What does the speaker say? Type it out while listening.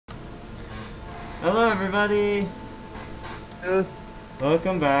Hello everybody! Uh,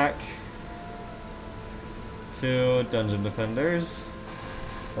 Welcome back to Dungeon Defenders.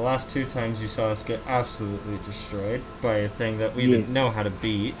 The last two times you saw us get absolutely destroyed by a thing that we didn't yes. know how to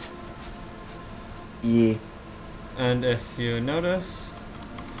beat. Yeah. And if you notice,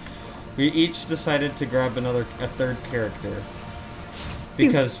 we each decided to grab a third character. Pew.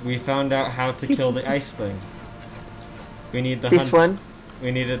 Because we found out how to Pew, kill pew, the pew. ice thing. We need the This one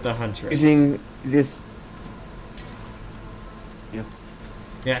We needed the Huntress. using this. Yeah.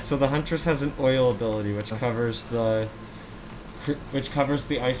 Yeah, so the Huntress has an oil ability which Oh, covers the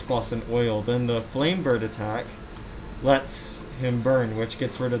ice boss in oil. Then the flame bird attack lets him burn, which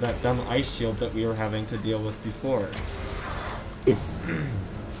gets rid of that dumb ice shield that we were having to deal with before. yes.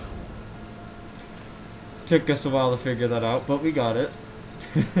 Took us a while to figure that out, but we got it.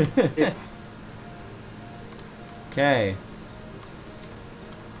 Yeah. Okay.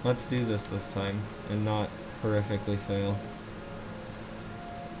 Let's do this time and not horrifically fail.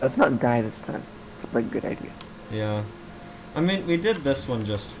 Let's not die this time. Sounds like a good idea. Yeah. I mean, we did this one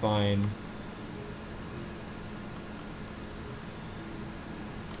just fine.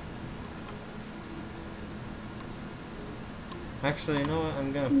 Actually, you know what?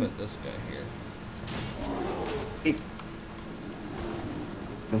 I'm gonna put this guy here. Hey.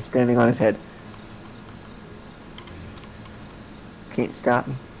 I'm standing on his head. Can't stop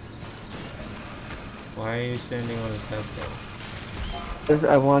me. Why are you standing on his head though? Because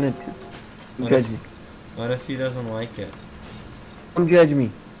I wanted to. Don't judge me. What if he doesn't like it? Don't judge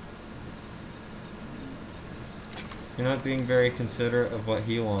me. You're not being very considerate of what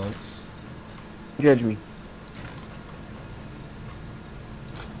he wants. Don't judge me.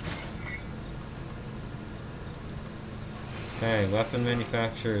 Okay, weapon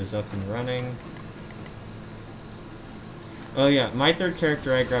manufacturer is up and running. Oh yeah, my third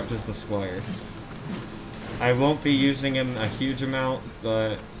character I grabbed is the Squire. I won't be using him a huge amount,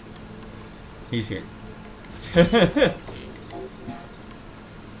 but he's here.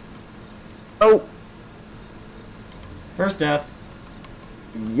 Oh. First death.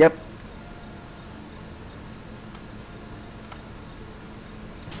 Yep.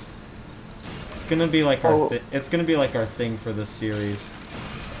 It's gonna be like our Oh. it's gonna be like our thing for this series.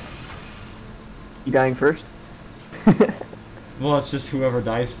 You dying first? Well, it's just whoever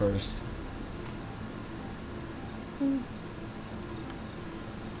dies first.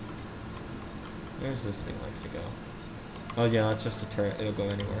 Where's this thing like to go? Oh yeah, that's just a turret. It'll go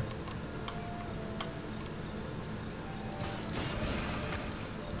anywhere.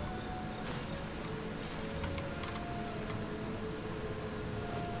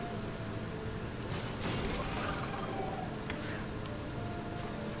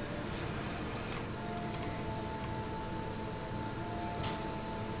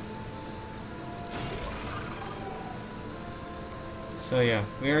 So yeah,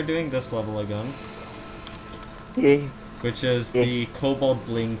 we are doing this level again, Yeah. which is Yeah. the Kobold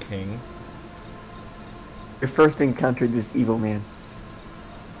Bling King. Your first encounter this evil man.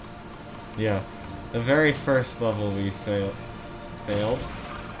 Yeah, the very first level we failed.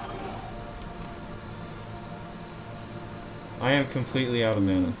 I am completely out of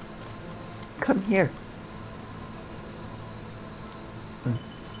mana. Come here.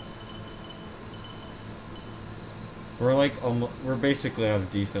 We're like we're basically out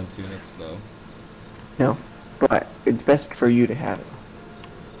of defense units though. No, but it's best for you to have it.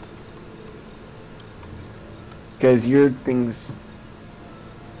 Because your things...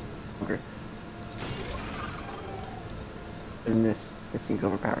 Okay. And this seems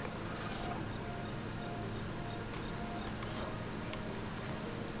overpowered.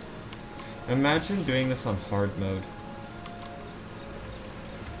 Imagine doing this on hard mode.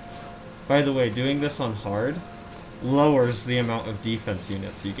 By the way, doing this on hard lowers the amount of defense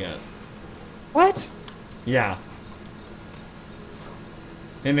units you get. What? Yeah.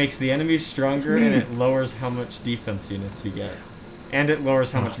 It makes the enemies stronger and it lowers how much defense units you get. And it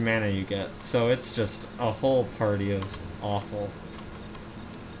lowers how much mana you get. So it's just a whole party of awful.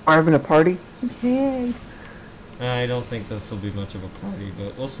 Are having a party? Yay! I don't think this will be much of a party,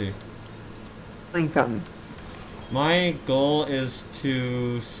 but we'll see. Playing fountain. My goal is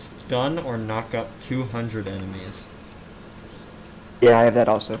to stun or knock up 200 enemies. Yeah, I have that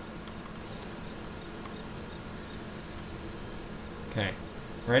also. Okay.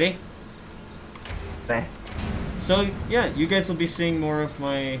 Ready? Meh. So, yeah, you guys will be seeing more of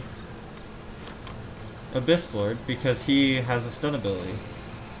my Abyss Lord because he has a stun ability.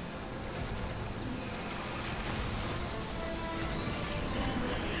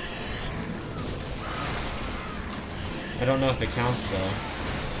 I don't know if it counts though.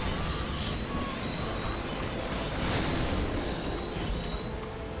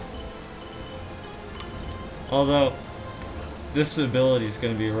 Although, this ability is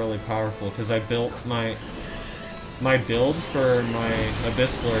going to be really powerful because I built my build for my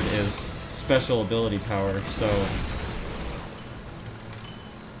Abyss Lord is special ability power, so...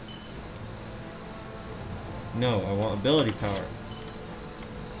 No, I want ability power.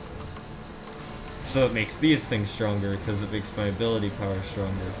 So it makes these things stronger because it makes my ability power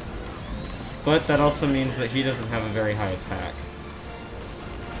stronger. But that also means that he doesn't have a very high attack.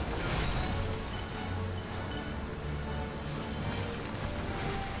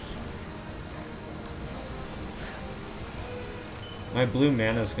 My blue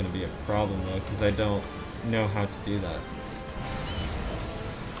mana is going to be a problem though, because I don't know how to do that.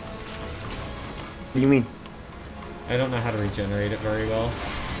 What do you mean? I don't know how to regenerate it very well.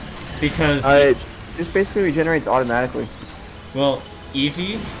 Because... it just basically regenerates automatically. Well,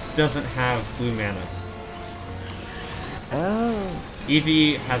 Eevee doesn't have blue mana. Oh.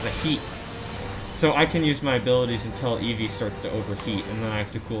 Eevee has a heat. So I can use my abilities until Eevee starts to overheat, and then I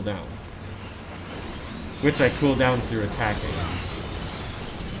have to cool down. Which I cool down through attacking.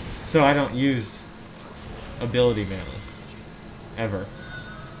 So I don't use ability mana. Ever.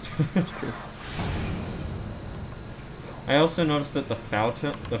 I also noticed that the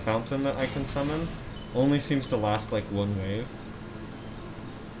fountain that I can summon only seems to last like one wave.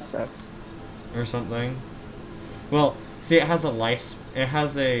 Sucks. Or something. Well, see, it has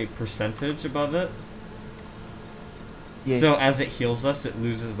a percentage above it. Yeah. So as it heals us, it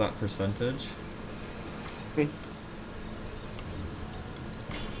loses that percentage. Okay.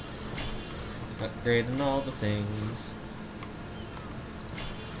 Upgrading all the things.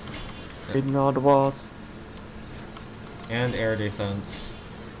 Hitting all the walls. And air defense.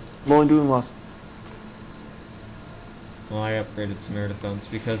 I'm only doing walls. Well, I upgraded some air defense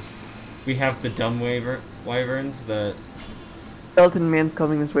because we have the dumb wyverns that... Skeleton man's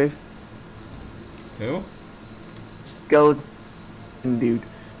coming this way. Who? Skeleton dude.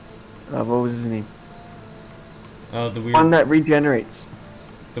 What was his name? Oh, the One weird... that regenerates.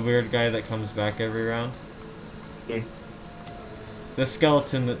 The weird guy that comes back every round? Yeah. The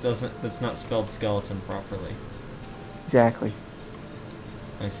skeleton that's not spelled skeleton properly. Exactly.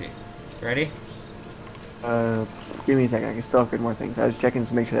 I see. Ready? Give me a second. I can still upgrade more things. I was checking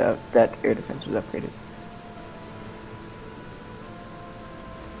to make sure that air defense was upgraded.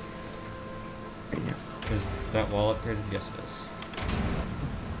 Right here. Is that wall upgraded? Yes, it is.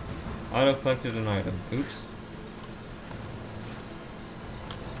 Auto collected an item. Oops.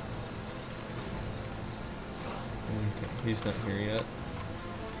 Okay, he's not here yet.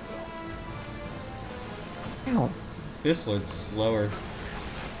 Ow. This Lord's slower.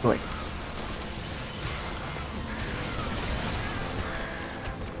 Wait.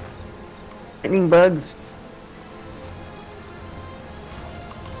 Lightning bugs.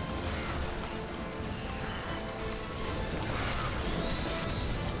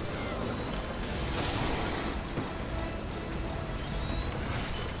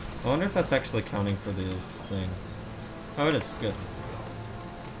 I wonder if that's actually counting for the thing. Oh, it is. Good.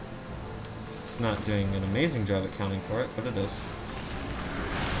 It's not doing an amazing job at counting for it, but it is.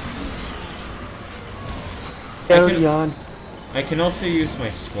 I can also use my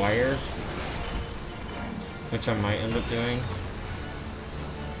Squire, which I might end up doing.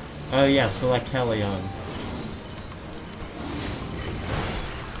 Oh yeah, select Helion.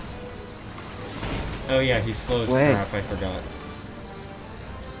 Oh yeah, he slows crap, I forgot.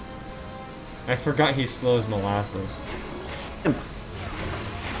 I forgot he slows molasses.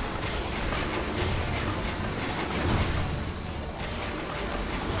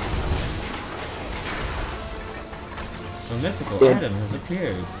 A mythical item has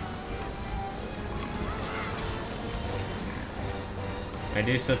appeared. I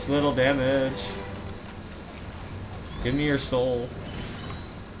do such little damage. Give me your soul.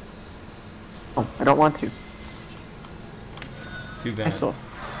 Oh, I don't want to. Too bad.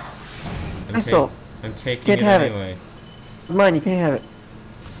 I'm taking it anyway. It's mine, you can't have it.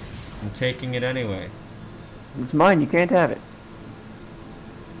 I'm taking it anyway. It's mine, you can't have it.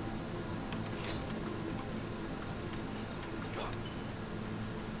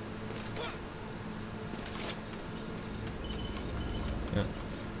 Yeah.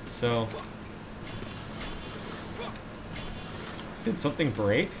 So... Did something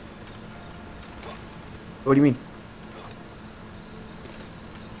break? What do you mean?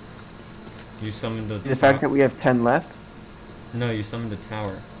 You summoned a... The fact that we have 10 left? No, you summoned a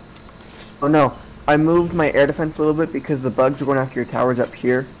tower. Oh no, I moved my air defense a little bit because the bugs are going after your towers up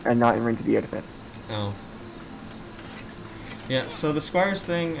here and not in range of the air defense. Oh. Yeah, so the Squire's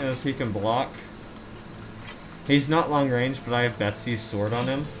thing is he can block. He's not long range, but I have Betsy's sword on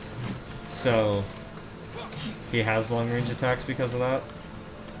him. So... He has long range attacks because of that.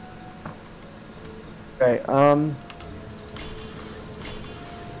 Okay, I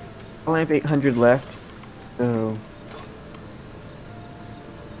only have 800 left, so...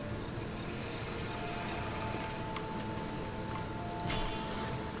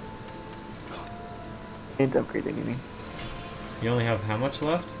 Can't upgrade anything. You only have how much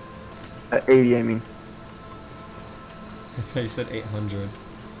left? 80, I mean. I thought you said 800.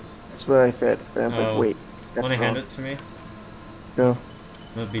 That's what I said, but I was like, wait. Want to hand it to me? No.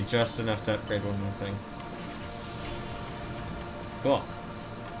 That'd be just enough to upgrade one more thing. Cool.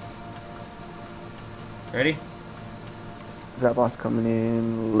 Ready? Is that boss coming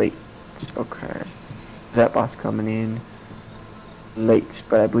in late? Okay. Is that boss coming in late?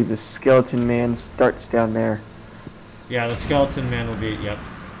 But I believe the skeleton man starts down there. Yeah, the skeleton man will be, yep.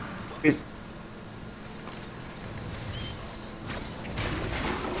 It's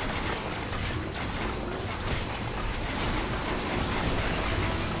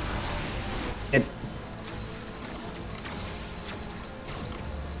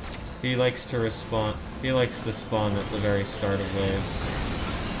He likes to respawn. He likes to spawn at the very start of waves.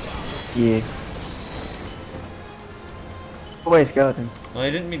 Yeah. Oh wait, skeletons. Well, I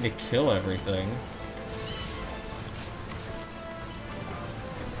didn't mean to kill everything.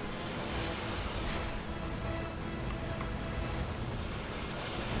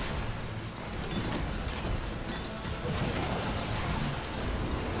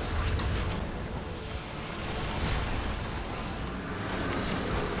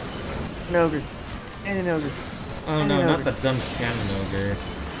 An ogre. And an ogre. Oh and no, an not ogre. the dumb cannon ogre.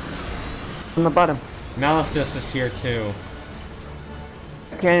 On the bottom. Malithus is here too.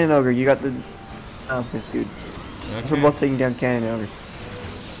 Cannon ogre, you got the Malithus, dude. Okay. So we're both taking down cannon ogre.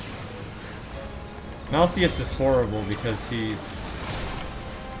 Malithus is horrible because he...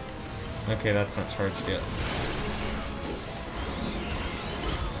 Okay, that's not charged yet.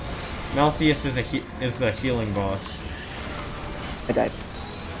 Malithus is the healing boss. I died.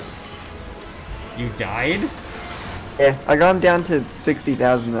 You died? Yeah, I got him down to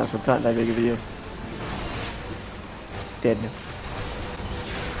 60,000 now, so it's not that big of a deal. Dead now.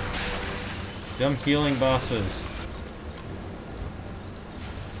 Dumb healing bosses.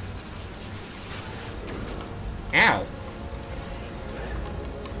 Ow!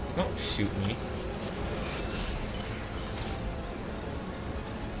 Don't shoot me.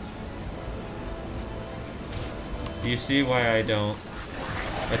 Do you see why I don't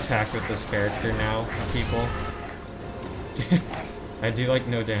attack with this character now, people? I do like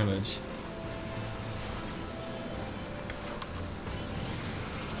no damage.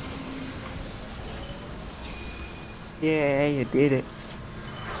 Yeah, you did it.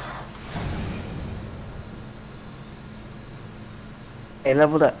 Hey,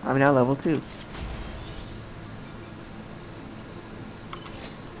 leveled up. I'm now level 2.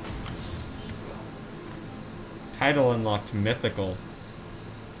 Title unlocked mythical.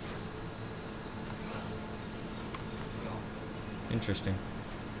 Interesting.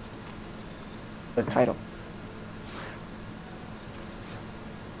 The title.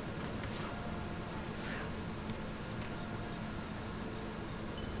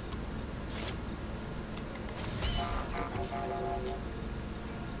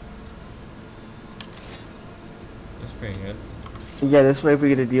 That's pretty good. Yeah, this way we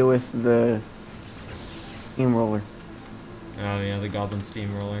get to deal with the steamroller. Oh yeah, the goblin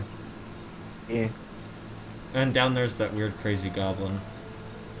steamroller. Yeah. And down there's that weird crazy goblin.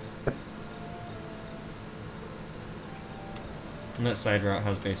 And that side route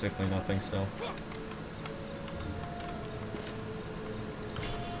has basically nothing still.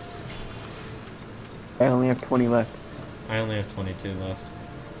 I only have 20 left. I only have 22 left.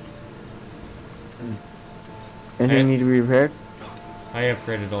 Anything need to be repaired? I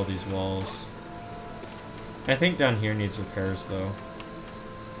upgraded all these walls. I think down here needs repairs though.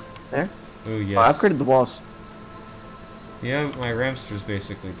 There? Ooh, yes. Oh, I upgraded the walls. Yeah, my Ramster's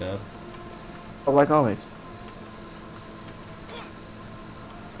basically dead. Oh, like always.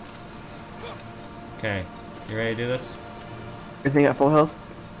 Okay, you ready to do this? Everything at full health?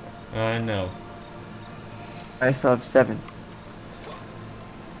 No. I still have 7.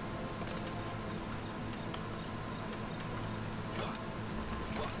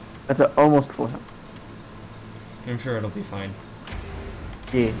 That's at almost full health. I'm sure it'll be fine.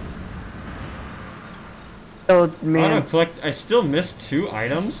 Yeah. Oh, man. Auto collect. I still missed 2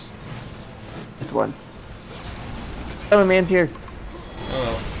 items? Just 1. Oh, man's here.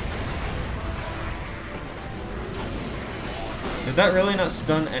 Oh. Did that really not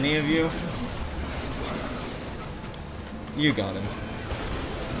stun any of you? You got him.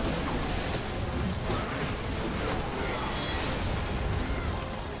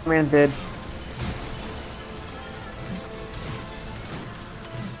 Man's dead.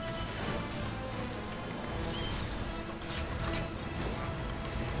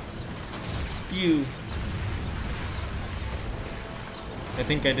 Phew. I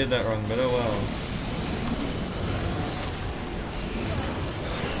think I did that wrong, but oh well.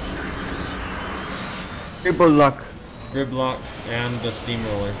 Griblock. Griblock and the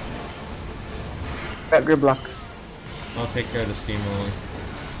steamroller. Got Griblock. I'll take care of the steamroller.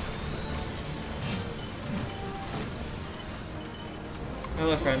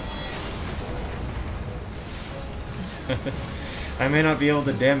 Hello, friend. I may not be able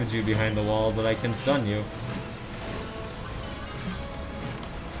to damage you behind the wall, but I can stun you.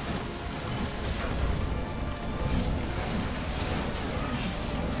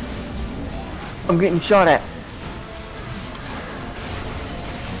 I'm getting shot at.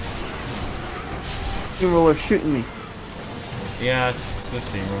 Steamroller shooting me. Yeah, it's the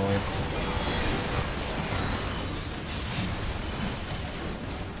steamroller.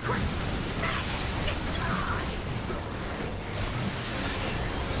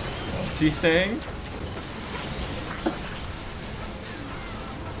 What's he saying?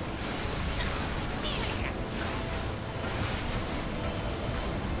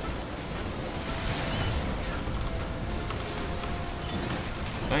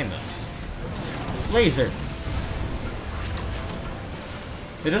 Kinda. Laser!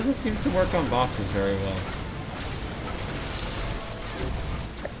 It doesn't seem to work on bosses very well.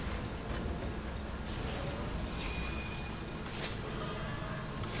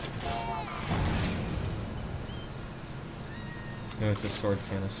 No, it's a sword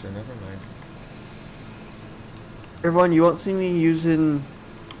canister, never mind. Everyone, you won't see me using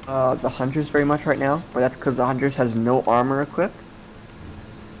the Hunters very much right now, but that's because the Hunters has no armor equipped.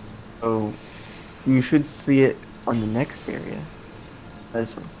 So you should see it on the next area.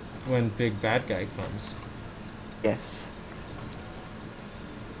 This one. When big bad guy comes. Yes.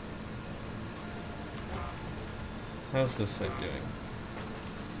 How's this like doing?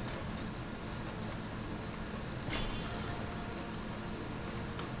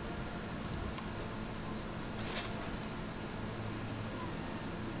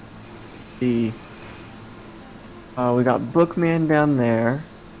 We got Bookman down there.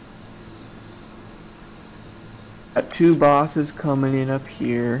 Got two bosses coming in up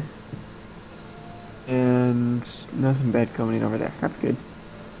here. And nothing bad coming in over there. That's good.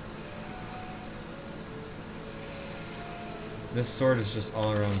 This sword is just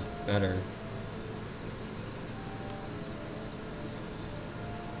all around better.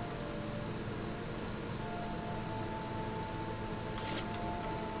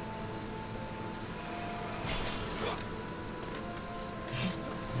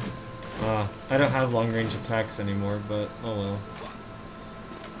 I don't have long range attacks anymore, but oh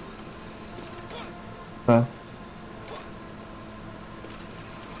well.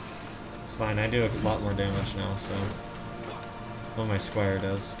 It's fine, I do a lot more damage now, so... Well, my squire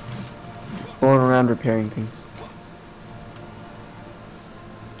does. Going around repairing things.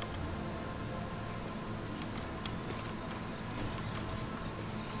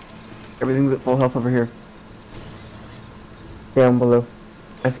 Everything's at full health over here. Down below.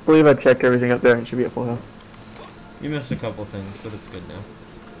 I believe I checked everything up there and it should be at full health. You missed a couple things, but it's good now.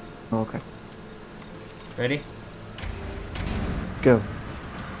 Oh, okay. Ready? Go.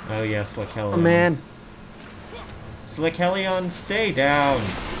 Oh yes, Lekelion. Oh man. Lekelion, stay down!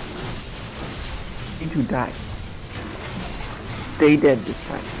 Need to die. Stay dead this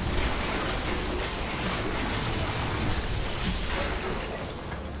time.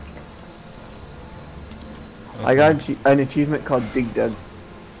 Okay. I got an achievement called Dig Dug.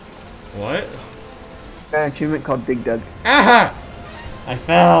 What? I got an achievement called Dig Dug. Aha! I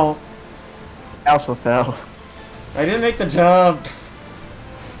fell! I also fell. I didn't make the jump!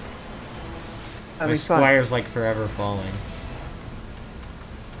 That My was fun. squire's like forever falling.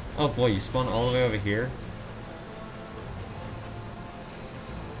 Oh boy, you spawn all the way over here?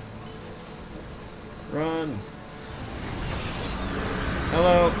 Run!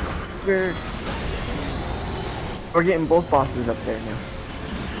 Hello! We're getting both bosses up there now.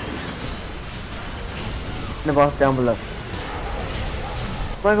 And the boss down below.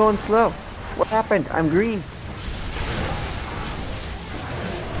 Why going slow? What happened? I'm green.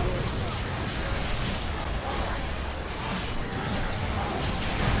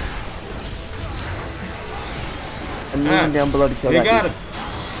 I'm moving down below to kill that. You got it!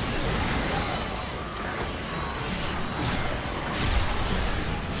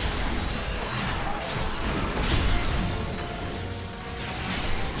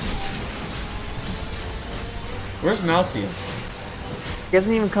 Where's Malthius? He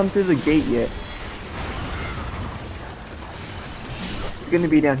hasn't even come through the gate yet. He's gonna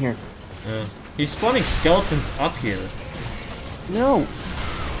be down here. He's spawning skeletons up here. No.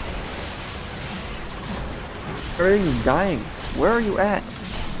 Everything's dying. Where are you at?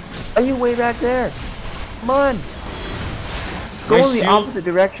 Are you way back there? Come on. Go in the opposite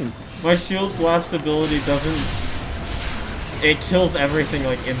direction. My shield blast ability doesn't... It kills everything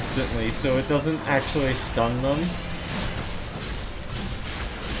like instantly, so it doesn't actually stun them.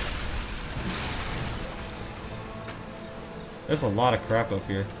 There's a lot of crap up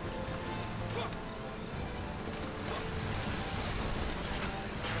here.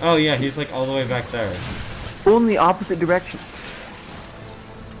 Oh yeah, he's like all the way back there. Go in the opposite direction.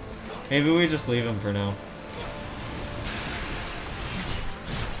 Maybe we just leave him for now.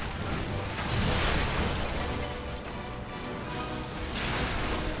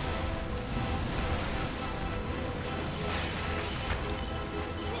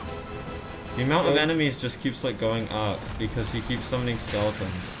 The amount of enemies just keeps like going up because he keeps summoning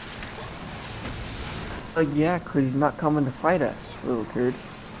skeletons. Yeah, cause he's not coming to fight us, little turd.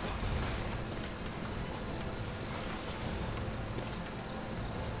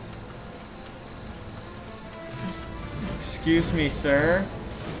 Excuse me, sir.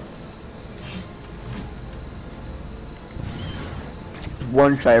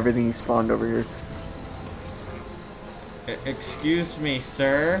 One shot everything he spawned over here. Excuse me,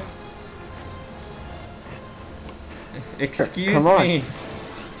 sir. Excuse Come on. me,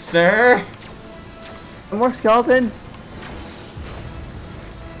 sir. More skeletons?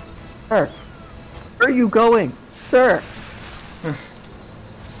 Sir, where are you going? Sir!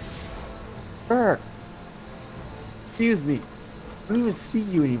 Sir! Excuse me. I don't even see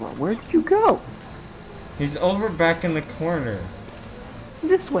you anymore. Where did you go? He's over back in the corner.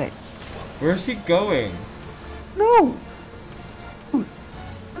 This way. Where's he going? No!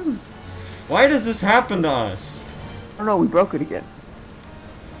 Why does this happen to us? Oh no, we broke it again.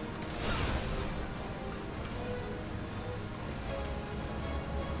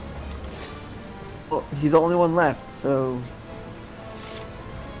 Well, he's the only one left, so...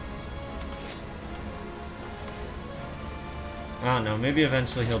 I don't know, maybe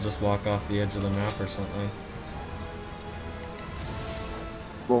eventually he'll just walk off the edge of the map or something.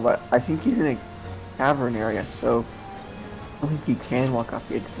 Well, but I think he's in a cavern area, so... I don't think he can walk off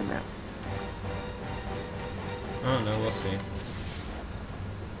the edge of the map. I don't know, we'll see.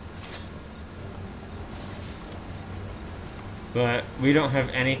 But we don't have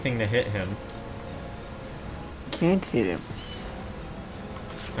anything to hit him. Can't hit him.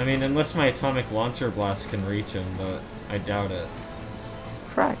 I mean, unless my atomic launcher blast can reach him, but I doubt it.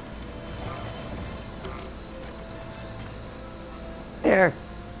 Try. There.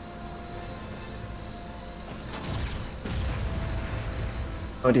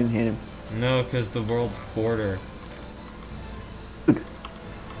 Oh, I didn't hit him. No, because the world's border. Dude.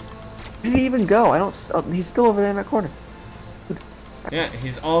 Where did he even go? I don't... Oh, he's still over there in that corner. Dude. Yeah,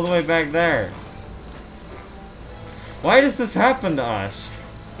 he's all the way back there. Why does this happen to us?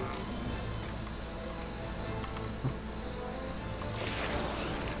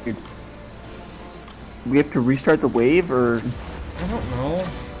 Dude. We have to restart the wave, or... I don't know.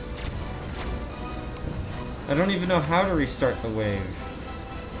 I don't even know how to restart the wave.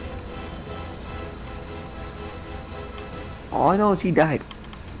 All I know is he died.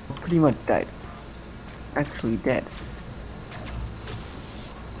 Pretty much died. Actually dead.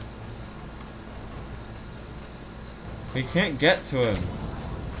 We can't get to him.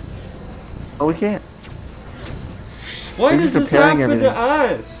 Oh, we can't. Why We're does just this repairing happen everything. to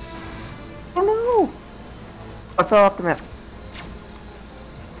us? Oh no! I fell off the map.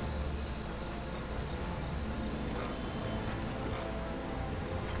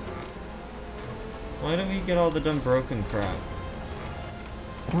 Why do we get all the dumb broken crap?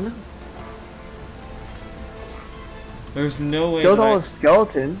 I don't know. There's no way Killed that all the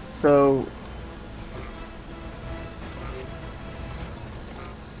skeletons, so...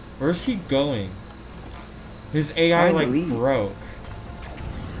 Where's he going? His AI Trying to like leave. broke.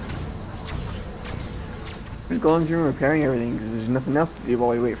 He's going through and repairing everything because there's nothing else to do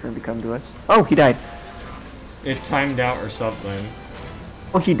while we wait for him to come to us. Oh, he died. It timed out or something.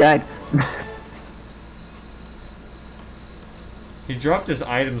 Oh, he died. He dropped his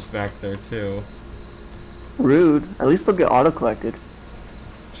items back there too. Rude. At least they'll get auto-collected.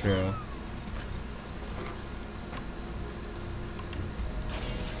 True.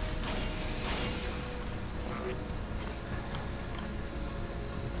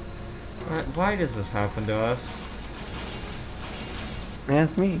 Why does this happen to us?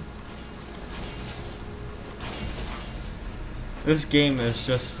 Ask me. This game is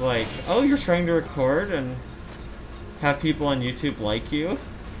just like, oh, you're trying to record and have people on YouTube like you?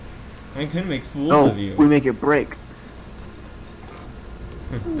 I'm gonna make fools No, of you. we make it break.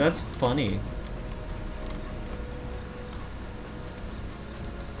 That's funny.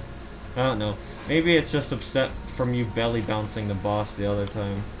 I don't know. Maybe it's just upset from you belly bouncing the boss the other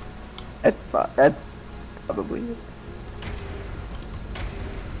time. That's probably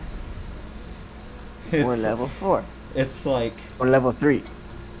it. We're level 4. It's like... Or level 3.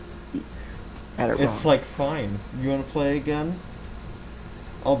 Had it wrong. It's like, fine. You wanna play again?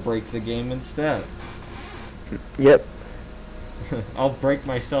 I'll break the game instead. Yep. I'll break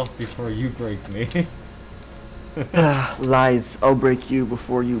myself before you break me. Lies. I'll break you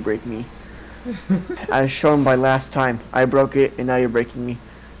before you break me. As shown by last time. I broke it and now you're breaking me.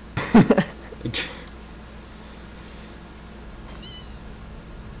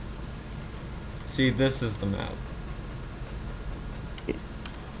 See, this is the map. Yes.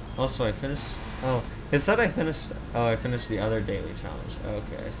 Also, I finished... Oh, it said I finished... Oh, I finished the other daily challenge.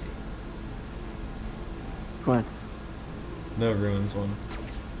 Okay, I see. Go on. No ruins one.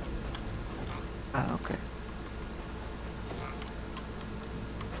 Ah, okay.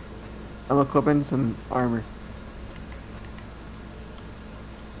 I'll equip some armor.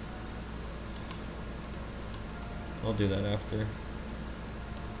 I'll do that after.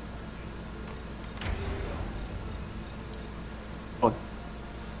 Oh,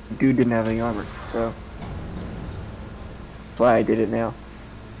 dude didn't have any armor, so that's why I did it now.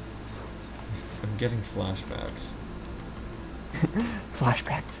 I'm getting flashbacks.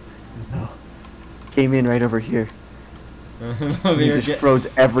 Flashbacks. No. Came in right over here. I'm over He here just froze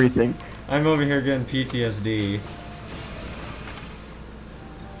everything. I'm over here getting PTSD.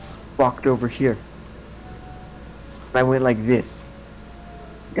 Walked over here. I went like this.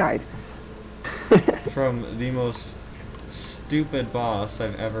 Died. From the most stupid boss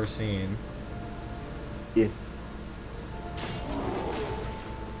I've ever seen. Yes.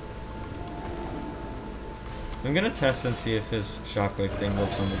 I'm gonna test and see if his shockwave thing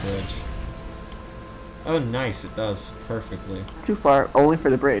works on the bridge. Oh, nice, it does perfectly. Too far, only for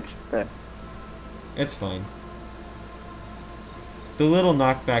the bridge, but It's fine. The little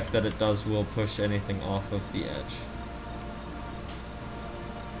knockback that it does will push anything off of the edge.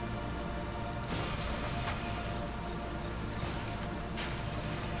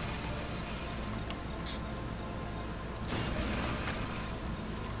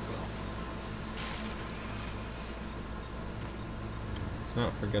 Let's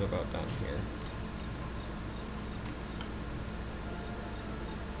not forget about down here.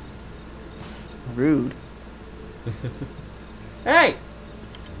 rude. Hey!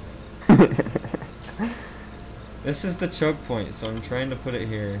 This is the choke point, so I'm trying to put it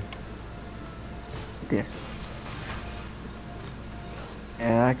here. Yeah.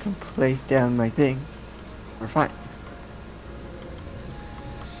 And I can place down my thing. We're fine.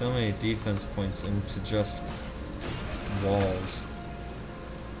 So many defense points into just walls.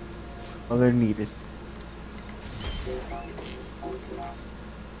 Well, they're needed.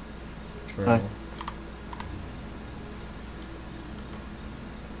 True.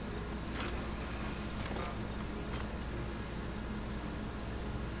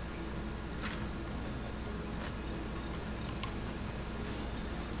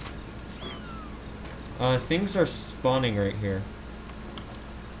 Things are spawning right here.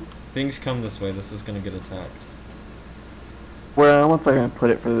 Things come this way. This is gonna get attacked. Where I almost like I put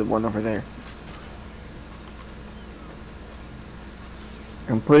it for the one over there. I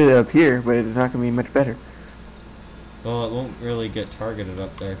can put it up here, but it's not gonna be much better. Well, it won't really get targeted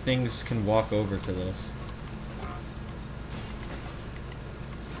up there. Things can walk over to this.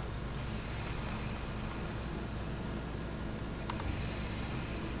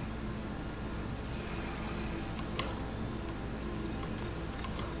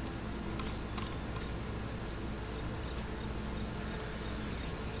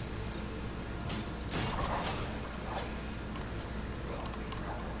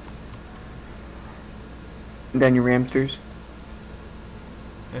 And then your ramsters.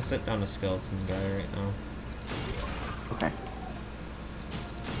 I set down a skeleton guy right now. Okay.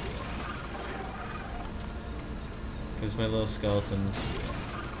 Because my little skeletons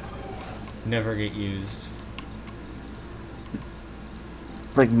never get used.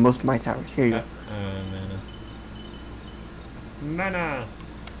 It's like most of my towers. Here you go. Mana. Mana!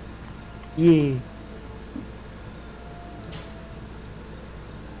 Yeah.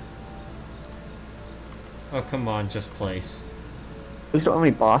 Oh, come on, just place. We still don't have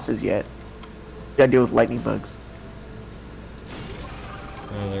any bosses yet. You gotta deal with lightning bugs.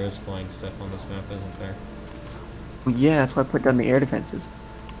 Oh, there is flying stuff on this map, isn't there? Well, yeah, that's why I put down the air defenses.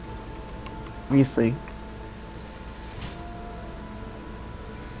 Obviously.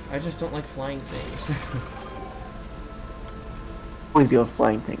 I just don't like flying things. Always deal with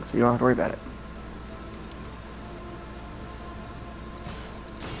flying things, so you don't have to worry about it.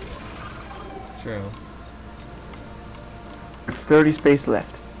 True. There's 30 space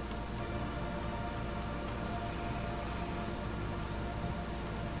left.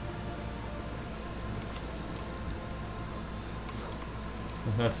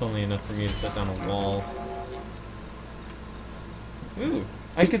 That's only enough for me to set down a wall. Ooh,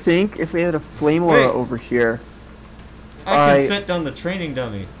 I could think if we had a flame aura over here. I can set down the training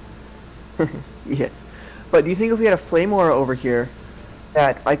dummy. Yes. But do you think if we had a flame aura over here,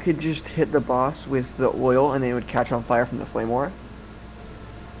 that I could just hit the boss with the oil and then it would catch on fire from the flame aura?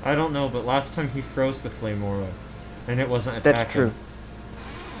 I don't know, but last time he froze the flame aura, and it wasn't attacking. That's true.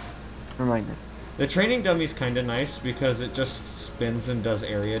 Never mind that. The training dummy's kind of nice because it just spins and does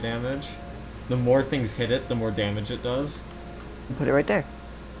area damage. The more things hit it, the more damage it does. Put it right there.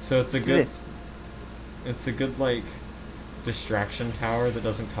 So it's Let's a good. It's a good like distraction tower that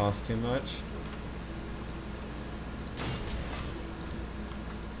doesn't cost too much.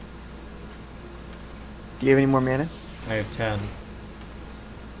 Do you have any more mana? I have 10. What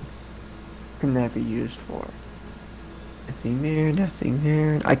can that be used for? Nothing there, nothing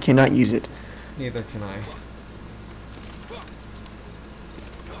there. I cannot use it. Neither can I.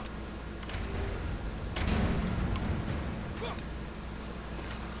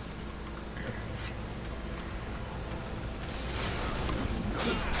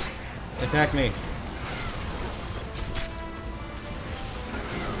 Attack me.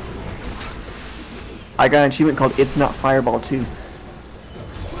 I got an achievement called It's Not Fireball 2.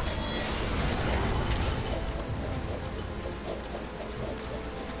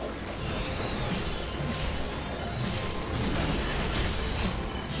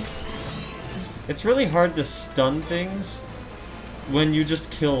 It's really hard to stun things when you just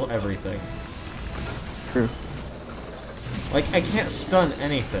kill everything. True. Like, I can't stun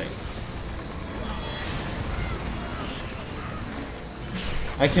anything.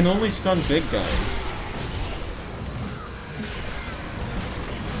 I can only stun big guys.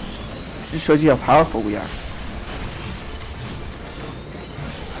 Just shows you how powerful we are.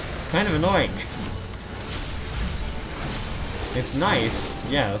 Kind of annoying. It's nice,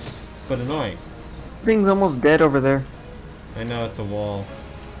 yes, but annoying. Thing's almost dead over there. I know, it's a wall.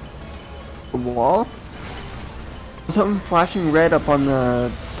 A wall? There's something flashing red up on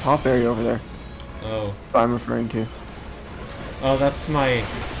the top area over there. Oh. What I'm referring to. Oh, that's my...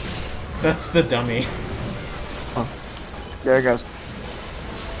 That's the dummy. Oh. There it goes.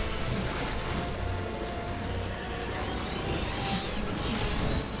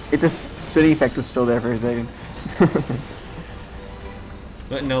 The spinning effect was still there for a second.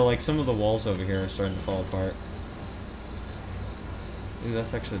 But no, like, some of the walls over here are starting to fall apart. Ooh,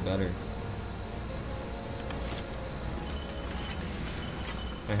 that's actually better.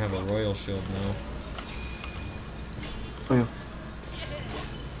 I have a royal shield now. Oh, yeah.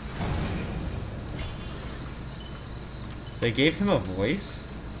 They gave him a voice?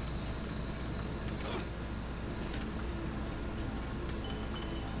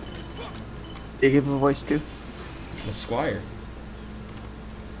 They gave him a voice too? The Squire.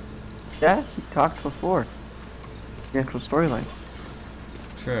 Yeah, he talked before. The actual storyline.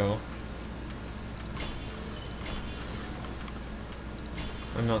 True.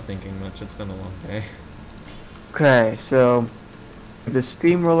 I'm not thinking much, it's been a long day. Okay, so with the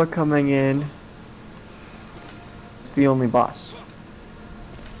steamroller coming in, it's the only boss.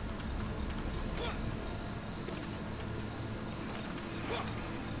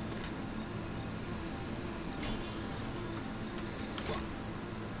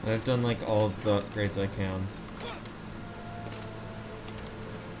 I've done like all of the upgrades I can.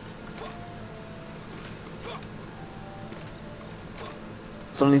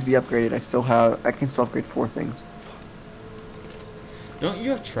 Still needs to be upgraded. I can still upgrade 4 things. Don't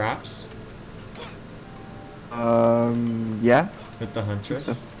you have traps Yeah? with the Huntress?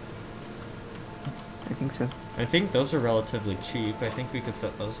 I think so. I think those are relatively cheap. I think we could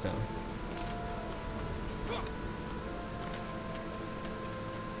set those down.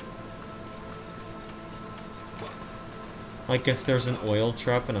 Like if there's an oil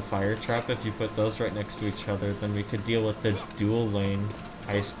trap and a fire trap, if you put those right next to each other, then we could deal with the dual lane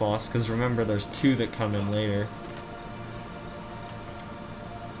ice boss, because remember there's 2 that come in later.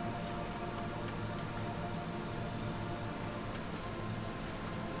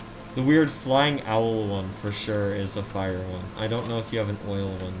 The weird flying owl one for sure is a fire one. I don't know if you have an oil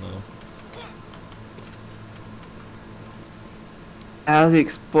one though. The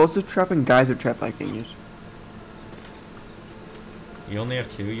explosive trap and geyser trap I can use. You only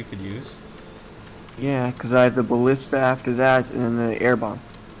have two you could use? Yeah, because I have the ballista after that, and then the air bomb.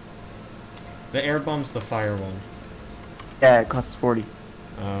 The air bomb's the fire one. Yeah, it costs 40.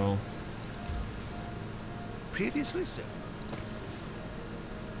 Oh. Previously, sir.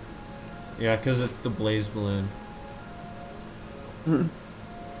 Yeah, because it's the blaze balloon.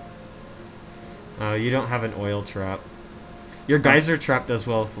 Oh, you don't have an oil trap. Your geyser trap does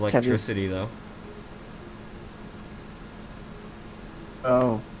well with electricity, though.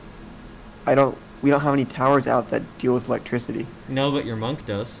 Oh. We don't have any towers out that deal with electricity. No, but your monk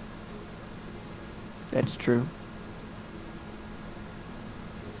does. That's true.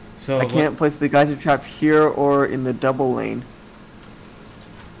 So I can't place the geyser trap here or in the double lane.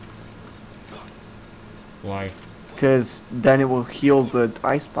 Why? Because then it will heal the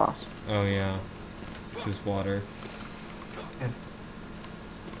ice boss. Oh, yeah. Just water. Yeah.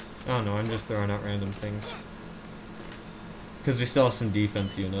 Oh, no, I'm just throwing out random things. Because we still have some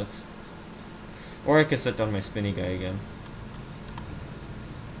defense units. Or I could set down my spinny guy again.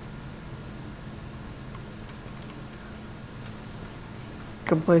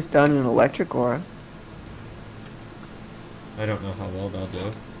 You can place down an electric aura. I don't know how well they'll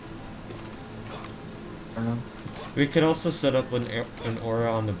do. I don't know. We could also set up an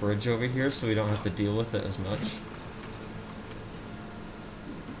aura on the bridge over here so we don't have to deal with it as much.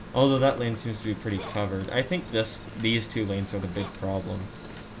 Although that lane seems to be pretty covered. I think these two lanes are the big problem.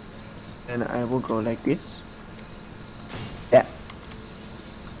 And I will go like this. Yeah.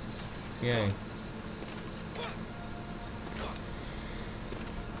 Yay.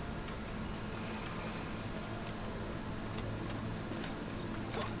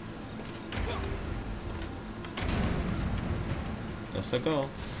 Just a go.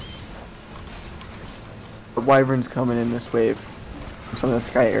 The wyvern's coming in this wave from some of the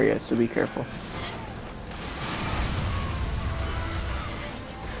sky area, so be careful.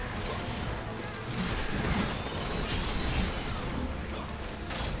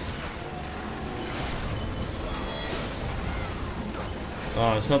 Oh,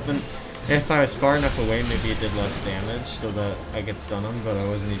 I was hoping if I was far enough away, maybe it did less damage so that I could stun them, but I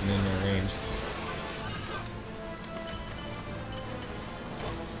wasn't even in their range.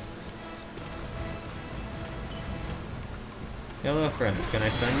 Hello, friends. Can I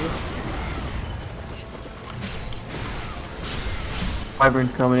stun you?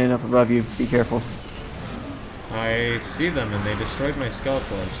 Wyvern's coming in up above you. Be careful. I see them, and they destroyed my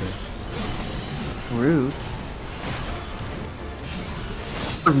skeletal archer. Rude.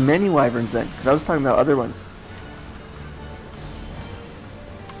 There's many wyverns then, because I was talking about other ones.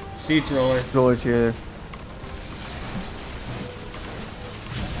 Siege roller. Rollers here.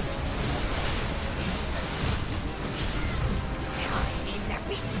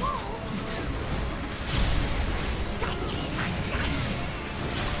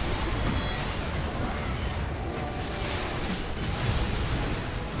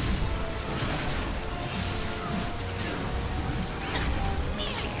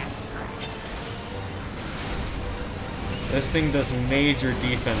 This thing does major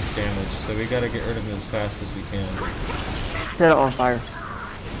defense damage, so we gotta get rid of it as fast as we can. Set it on fire.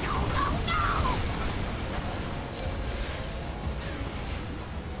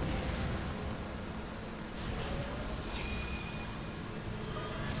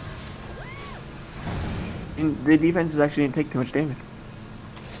 And the defenses actually didn't take too much damage.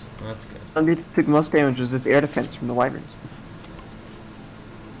 That's good. The one that took most damage was this air defense from the wyverns.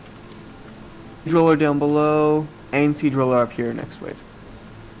 Siege roller down below, and siege roller up here next wave.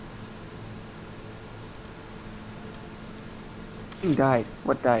 Who died?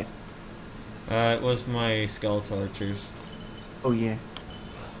 What died? It was my skeletal archers. Oh yeah.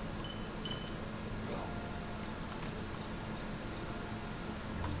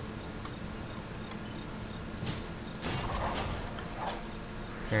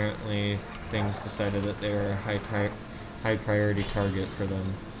 Apparently, things decided that they were a high priority target for them.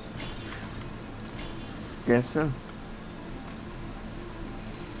 Guess so.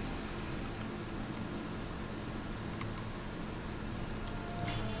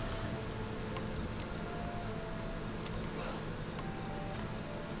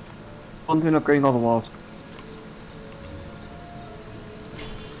 I'm doing upgrading all the walls.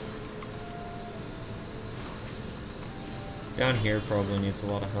 Down here probably needs a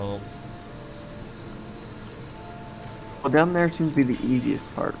lot of help. Well, down there seems to be the easiest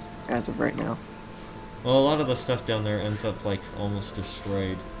part as of right now. Well, a lot of the stuff down there ends up like almost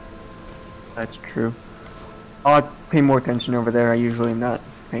destroyed. That's true. I'll pay more attention over there. I usually am not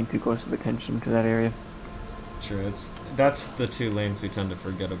paying too close of attention to that area. True, That's the 2 lanes we tend to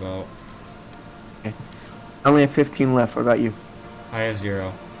forget about. Okay. I only have 15 left. What about you? I have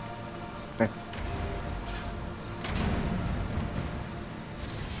 0. Okay.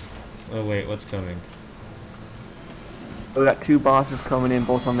 Oh wait, what's coming? We got 2 bosses coming in,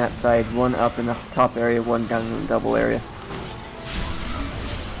 both on that side. One up in the top area, one down in the double area.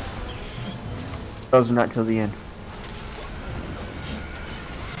 Those are not till the end.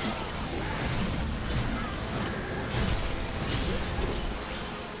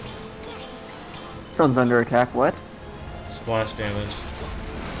 Stone's under attack. What? Splash damage.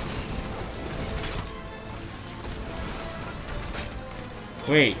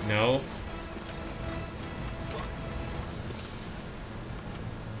 Wait, no.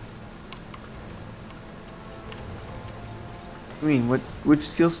 I mean, which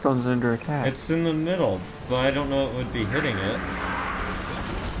seal stone's under attack? It's in the middle, but I don't know it would be hitting it.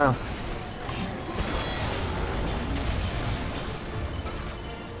 Oh.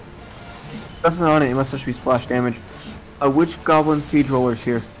 That's not on it. It must just be splash damage. Which goblin siege roller's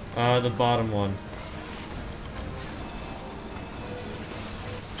here? The bottom one.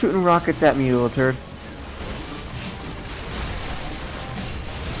 Shooting rockets at me, you little turd.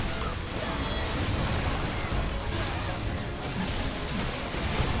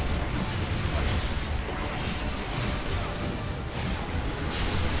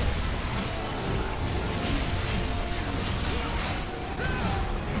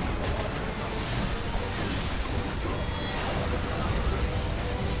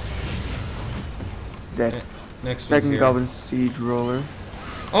 Dead. Next one's Second here. goblin siege roller.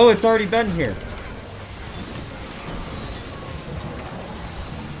 Oh, it's already been here.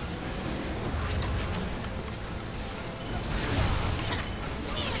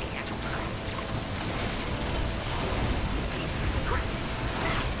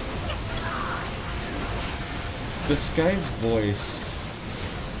 This guy's voice.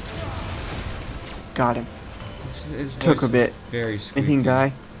 Got him. His Took voice a bit. is very squeaky. Anything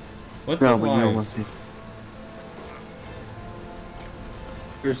die? What's No, but you alive? don't want to.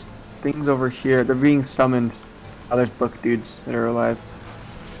 There's things over here. They're being summoned. Oh, there's book dudes that are alive.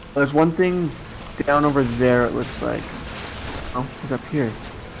 There's one thing down over there, it looks like. Oh, it's up here.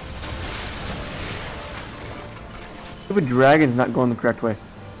 The dragon's not going the correct way.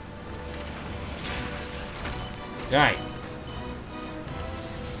 Die.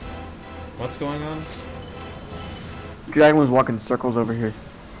 What's going on? The dragon was walking circles over here.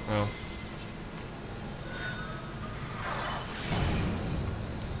 Oh.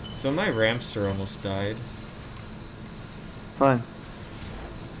 So my Ramster almost died. Fun.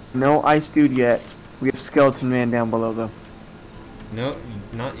 No ice dude yet. We have skeleton man down below though. No,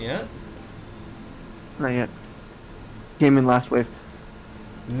 not yet? Not yet. Came in last wave.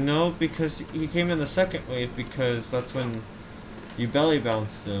 No, because he came in the second wave because that's when you belly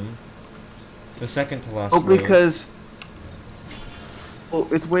bounced him. The second to last Oh, wave. because... Oh,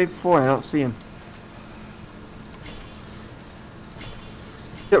 it's wave 4. I don't see him.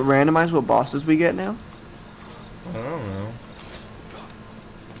 Is it randomized what bosses we get now? I don't know.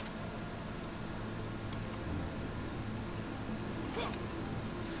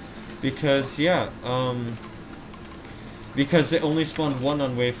 Because, yeah, because it only spawned 1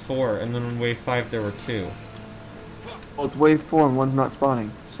 on wave 4, and then on wave 5 there were 2. Well, it's wave 4 and one's not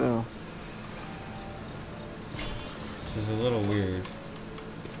spawning, so... Which is a little weird.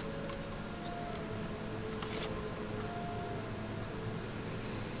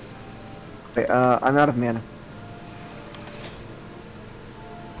 Okay, I'm out of mana.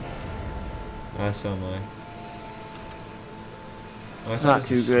 So am I. Oh, I It's thought not this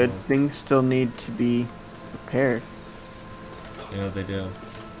too was good. slow. Things still need to be repaired. Yeah, they do.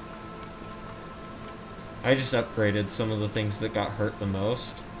 I just upgraded some of the things that got hurt the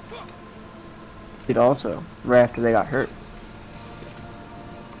most. It also, right after they got hurt.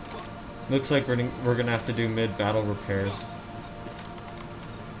 Looks like we're gonna have to do mid-battle repairs.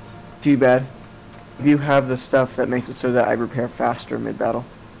 Too bad. If you have the stuff that makes it so that I repair faster mid-battle.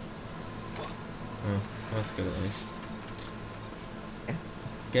 Oh, that's good at least.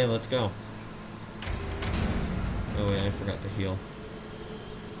 Okay, let's go. Oh wait, I forgot to heal.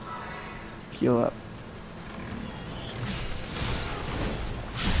 Heal up.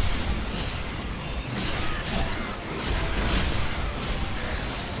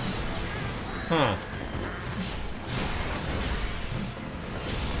 Huh.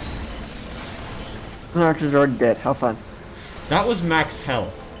 The archers are already dead. How fun. That was max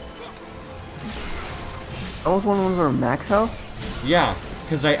health. That was one of the ones that were max health? Yeah,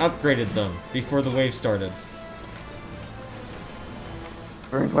 because I upgraded them before the wave started.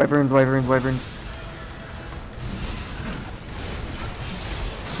 Wyverns, wyverns, wyverns, wyverns.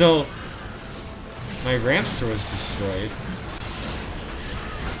 So, my Ramster was destroyed.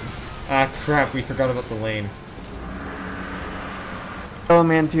 Ah, crap, we forgot about the lane.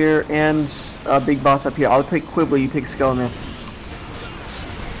 Skeleman here and Big Boss up here. I'll pick Quibbly, you pick Skeleman.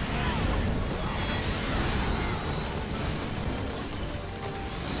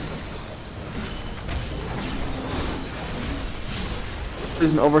 This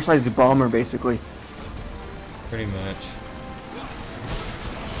is an oversized bomber, basically. Pretty much.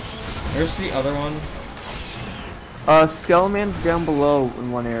 Where's the other one? Skeleman's down below in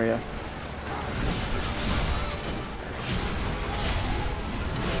one area.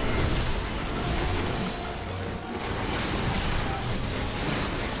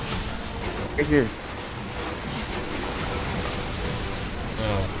 Right here.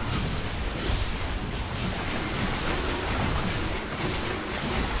 Oh.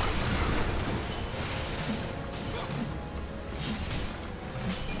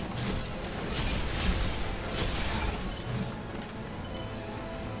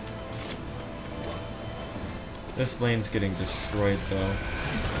 This lane's getting destroyed, though.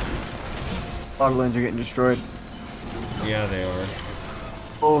 A lot of lanes are getting destroyed. Yeah, they are.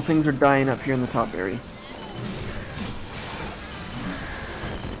 Oh, things are dying up here in the top area.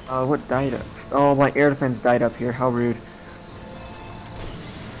 What died up? Oh, my air defense died up here. How rude.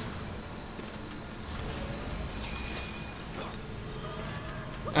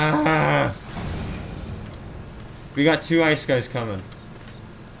 Ah! We got 2 ice guys coming.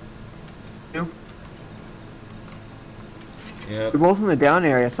 You? Yep, We're both in the down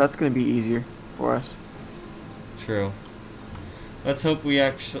area, so that's going to be easier for us. true. Let's hope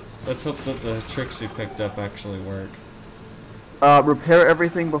that the tricks we picked up actually work. Repair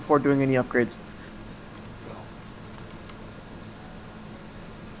everything before doing any upgrades.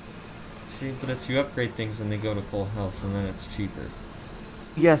 See, but if you upgrade things then they go to full health and then it's cheaper.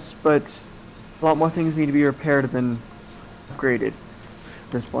 Yes, but a lot more things need to be repaired than upgraded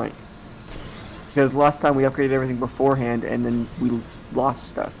at this point. Because last time we upgraded everything beforehand and then we lost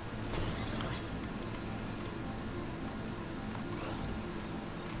stuff.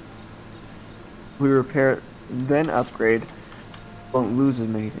 We repair, then upgrade, won't lose as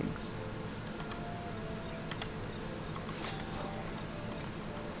many things.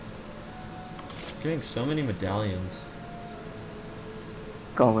 Getting so many medallions.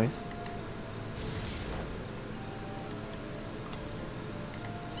 Like always.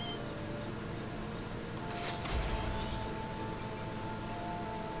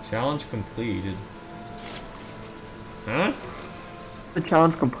 Challenge completed. Huh? The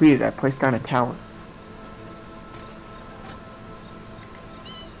challenge completed, I placed down a tower.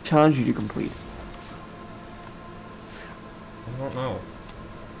 Challenge you to complete. I don't know.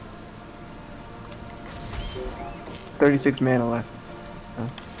 36 mana left. Huh?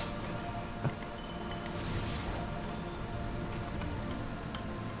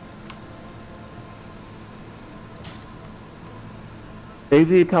 Save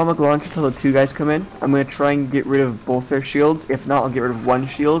the atomic launcher until the 2 guys come in. I'm going to try and get rid of both their shields. If not, I'll get rid of one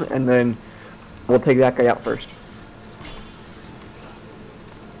shield, and then we'll take that guy out first.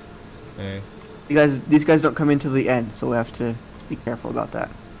 Okay. These guys don't come in till the end, so we have to be careful about that.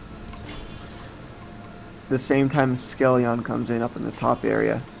 The same time Skeleon comes in up in the top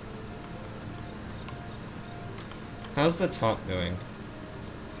area. How's the top doing?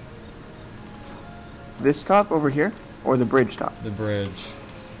 This top over here, or the bridge top? The bridge.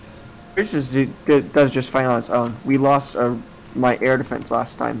 Bridge does just fine on its own. We lost my air defense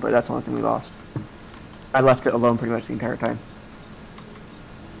last time, but that's the only thing we lost. I left it alone pretty much the entire time.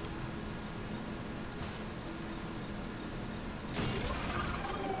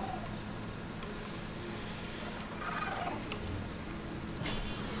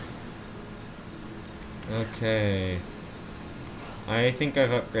 Okay. I think I've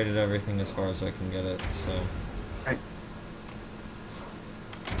upgraded everything as far as I can get it, so. Right.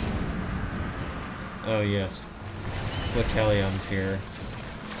 Oh yes. Slickelion's here.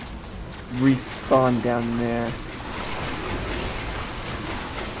 Respawn down there.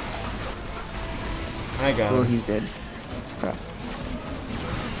 I got Oh, him. he's dead. Crap.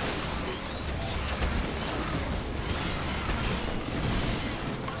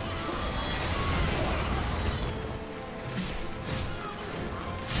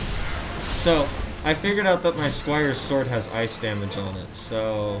 So, I figured out that my Squire's sword has ice damage on it,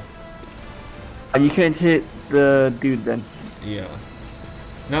 so. You can't hit the dude then. Yeah.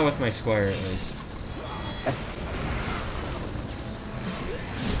 Not with my Squire, at least.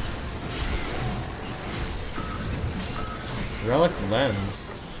 Relic Lens?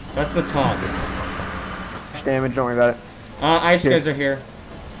 That's the top. Damage, don't worry about it. Ice Here. guys are here.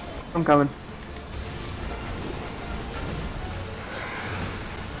 I'm coming.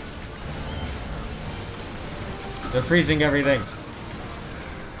 They're freezing everything.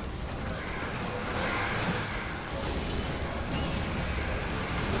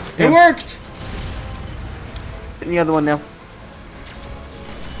 It worked! Getting the other one now.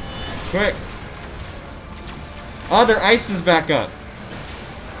 Quick. Oh, their ice is back up.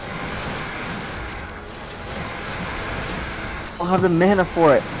 I'll have the mana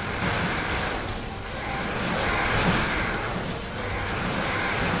for it.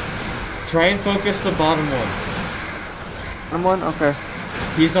 Try and focus the bottom one. Bottom one? Okay.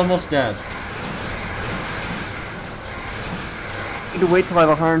 He's almost dead. Need to wait till I have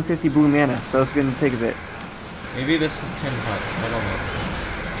 150 blue mana, so it's gonna take a bit. Maybe this can help. I don't know.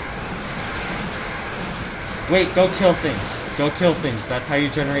 Wait, go kill things. Go kill things. That's how you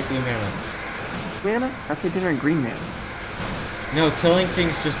generate blue mana. Mana? I say generate green mana. No, killing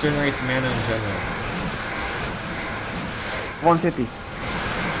things just generates mana in general. 150.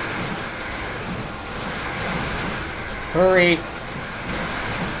 Hurry!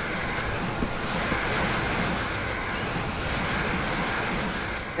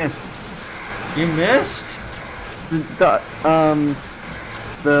 Missed. You missed?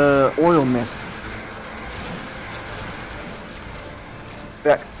 The oil missed.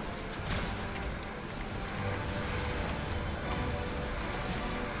 Back.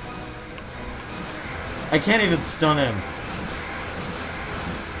 I can't even stun him.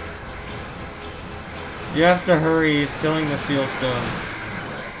 You have to hurry, he's killing the seal stone.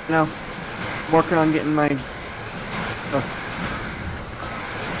 No. Working on getting my stuff.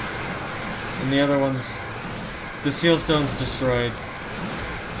 And the other one's... The seal stone's destroyed.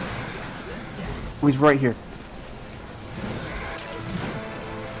 Oh, he's right here.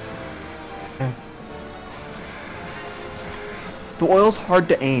 Okay. The oil's hard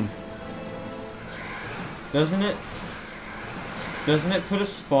to aim. Doesn't it? Doesn't it put a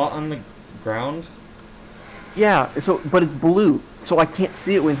spot on the ground? Yeah, but it's blue, so I can't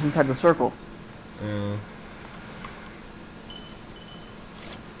see it when it's inside the circle. Yeah.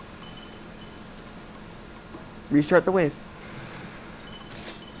 Restart the wave.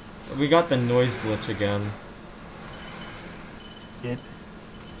 We got the noise glitch again. Yeah.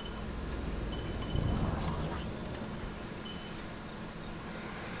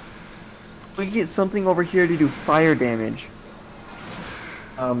 We can get something over here to do fire damage.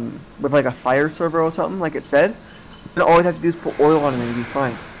 With like a fire server or something, like it said. Then all we have to do is put oil on it and it'll be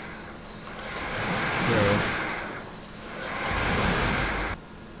fine. True.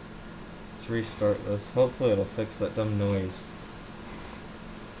 Let's restart this. Hopefully it'll fix that dumb noise.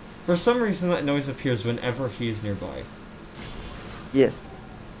 For some reason that noise appears whenever he's nearby. Yes.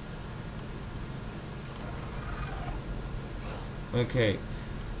 Okay.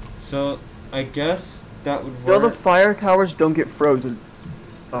 So, I guess that would Still, the work. fire towers don't get frozen.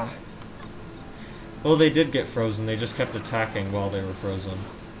 Well, they did get frozen. They just kept attacking while they were frozen.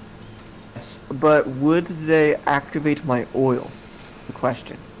 Yes, but would they activate my oil? The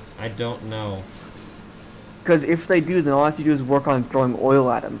question. I don't know. Because if they do, then all I have to do is work on throwing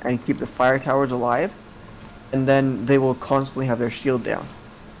oil at them and keep the fire towers alive, and then they will constantly have their shield down.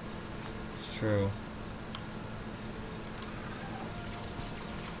 It's true.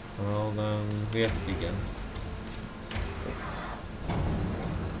 Well, then, we have to begin.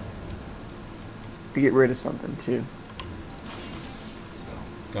 To get rid of something, too.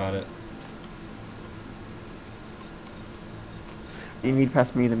 Got it. You need to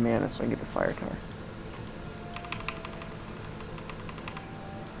pass me the mana so I can get the fire tower.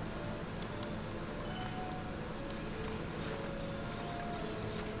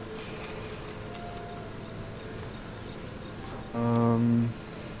 I'm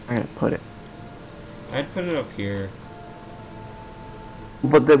gonna put it. I'd put it up here.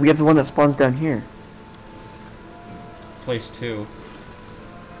 But we have the one that spawns down here. Place 2.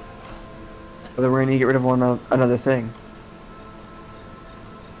 But then we're gonna get rid of another thing.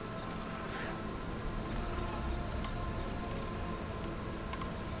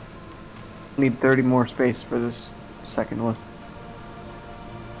 Need 30 more space for this second one.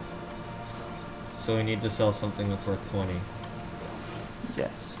 So we need to sell something that's worth 20.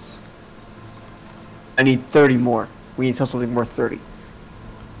 Yes. I need 30 more. We need to sell something worth 30.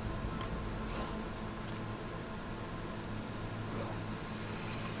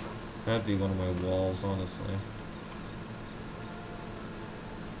 That'd be one of my walls, honestly.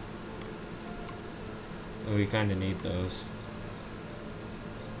 Oh, we kinda need those.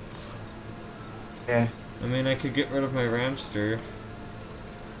 Yeah. I mean, I could get rid of my Ramster.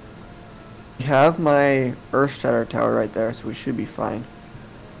 We have my Earth Shatter Tower right there, so we should be fine.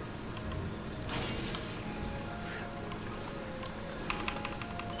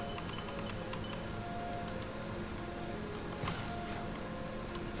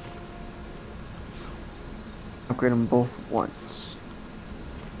 Upgrade them both once.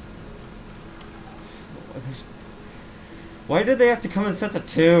 Why did they have to come in sets of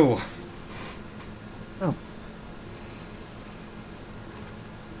 2? Oh.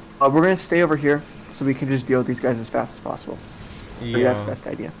 We're gonna stay over here so we can just deal with these guys as fast as possible. Maybe that's the best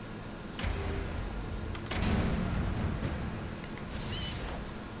idea.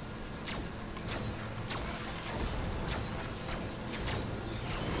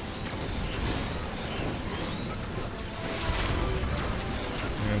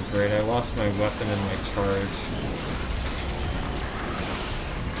 Oh, great, I lost my weapon in my charge.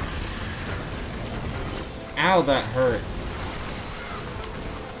 Ow, that hurt.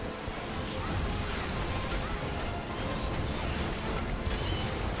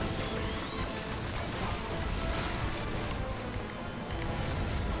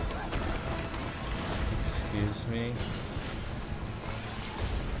 Excuse me.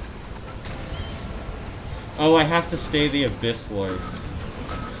 Oh, I have to stay the Abyss Lord.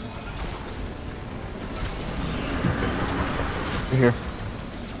 Here.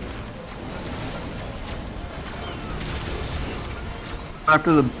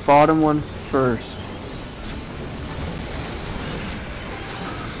 After the bottom one first.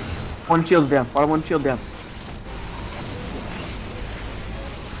 One shield's down. Bottom one shield down.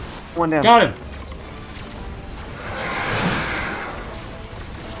 One down. Got him!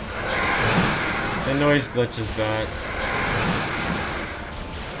 The noise glitch is back.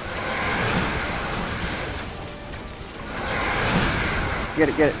 Get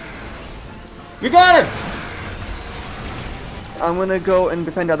it, get it. We got him! I'm gonna go and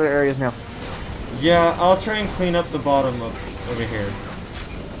defend other areas now. Yeah, I'll try and clean up the bottom up over here.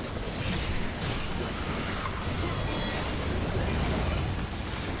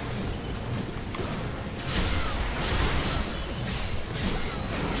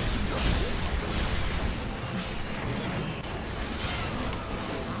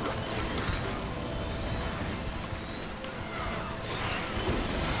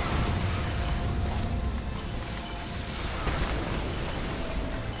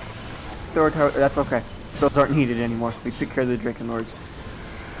 Tower, that's okay. Those aren't needed anymore. We took care of the Draken Lords.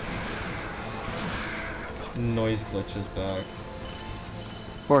 Noise glitch is back.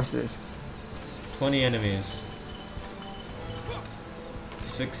 Of course it is. 20 enemies.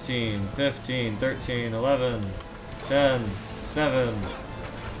 16, 15, 13, 11, 10, 7,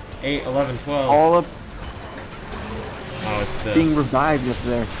 8, 11, 12. All up Oh, it's this. being revived up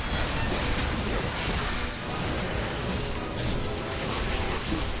there.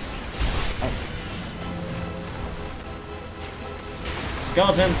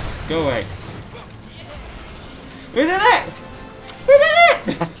 Skeletons, go away. We did it! We did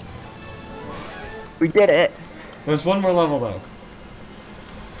it! Yes. We did it. There's one more level though.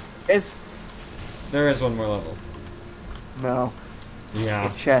 There is one more level. No. Yeah.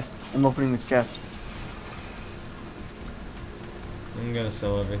 The chest. I'm opening this chest. I'm gonna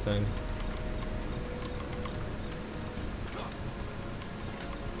sell everything.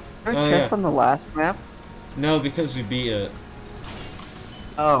 Is there a chest on the last map? No, because we beat it.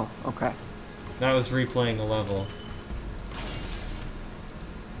 Oh, okay. That was replaying a level.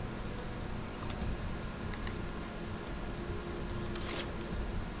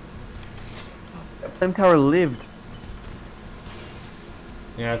 That flame tower lived.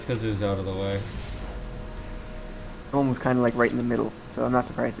 Yeah, it's because it was out of the way. The one was kind of like right in the middle, so I'm not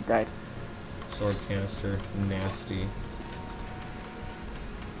surprised it died. Sword canister, nasty.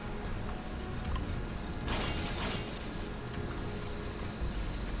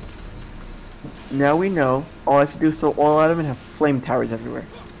 Now we know all I have to do is throw oil at them and have flame towers everywhere.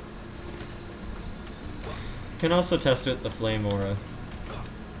 Can also test it with the flame aura.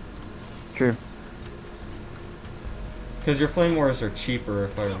 True. Because your flame auras are cheaper,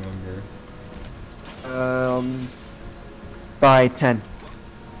 if I remember. By 10.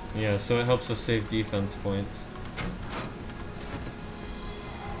 Yeah, so it helps us save defense points.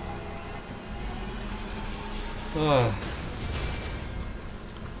 Ugh.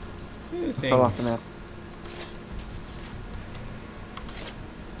 Fell off the map.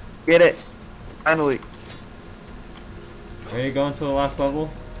 Get it! Finally. Ready to go into the last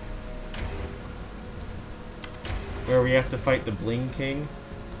level? Where we have to fight the Bling King?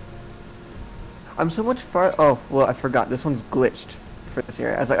 I'm so much far. Oh, well, I forgot. This one's glitched for this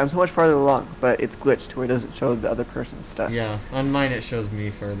area. I was like, I'm so much farther along, but it's glitched where it doesn't show the other person's stuff. Yeah, on mine it shows me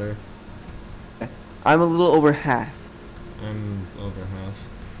further. I'm a little over half. I'm over half.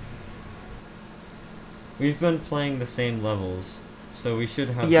 We've been playing the same levels, so we should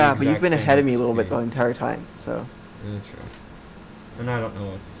have. Yeah, the but you've exact been same ahead of me a little bit XP. the entire time, so. Yeah, true. And I don't know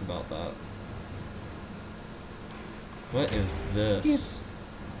what's about that. What is this?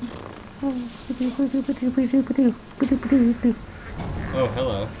 Oh,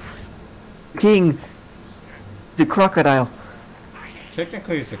 hello. King, the crocodile.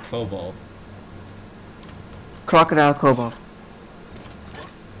 Technically, it's a kobold. Crocodile Kobold.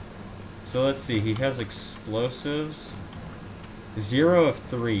 So let's see, he has explosives. 0 of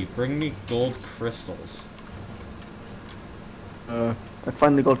 3. Bring me gold crystals. Let's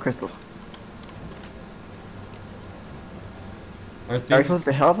find the gold crystals. Are Are we things... supposed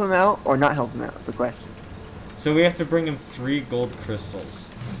to help him out or not help him out? That's the question. So we have to bring him 3 gold crystals.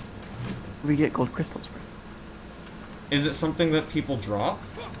 Where do we get gold crystals from? Is it something that people drop?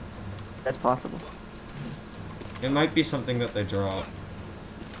 That's possible. It might be something that they drop.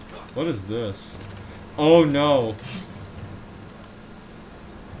 What is this? Oh no!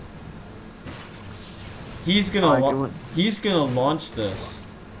 He's gonna launch this.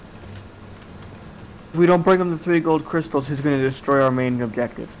 If we don't bring him the 3 gold crystals, he's gonna destroy our main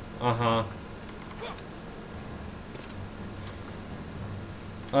objective. Uh-huh.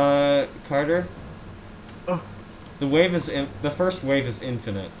 Carter? Oh. The first wave is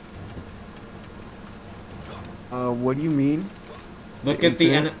infinite. What do you mean? Look at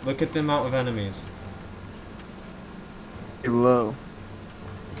the amount of enemies. Low.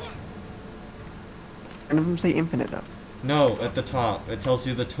 None of them say infinite though. No, at the top. It tells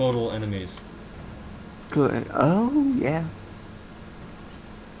you the total enemies. Good. Oh yeah.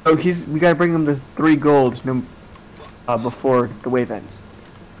 Oh, we gotta bring him the 3 golds before the wave ends.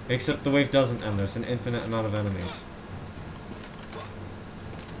 Except the wave doesn't end. There's an infinite amount of enemies.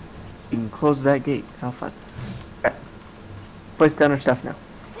 You can close that gate. How fun. Okay. Place down our stuff now.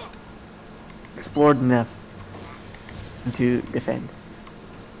 Explored enough to defend.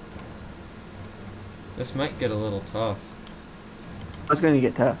 This might get a little tough. It's gonna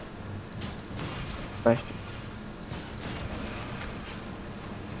get tough. Question.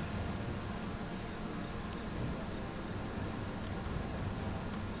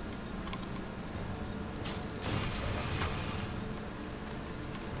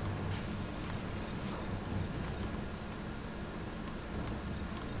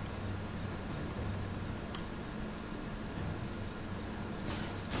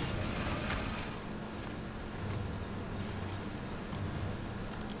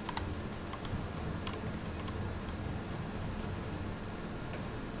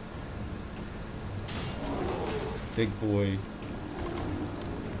 Big boy.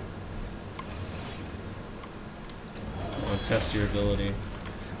 I'll test your ability.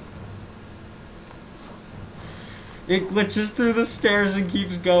 It glitches through the stairs and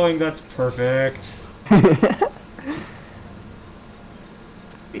keeps going. That's perfect.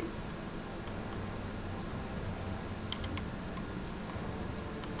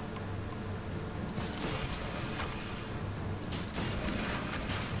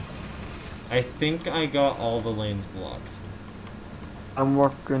 I think I got all the lanes blocked. I'm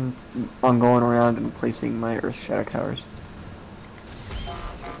working on going around and placing my Earth Shadow Towers.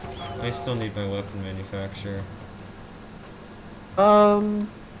 I still need my weapon manufacturer.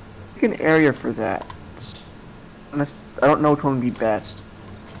 Pick an area for that. I don't know which one would be best.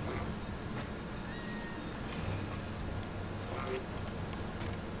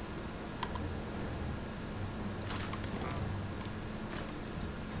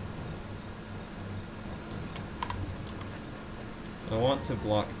 I want to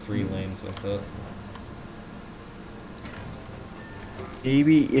block 3 lanes with it.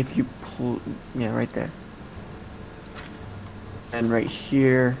 Maybe if you pull, yeah, right there. And right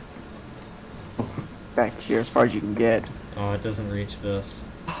here. Back here as far as you can get. Oh, it doesn't reach this.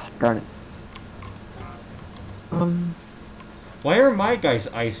 Darn it. Why are my guys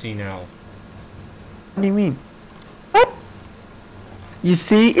icy now? What do you mean? What? You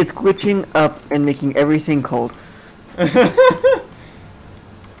see, it's glitching up and making everything cold.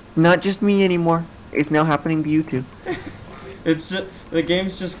 Not just me anymore. It's now happening to you too. It's just, the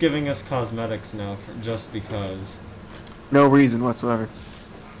game's just giving us cosmetics now just because. No reason whatsoever.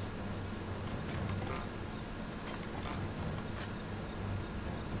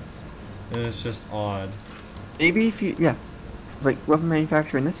 And it's just odd. Maybe if you, yeah, like weapon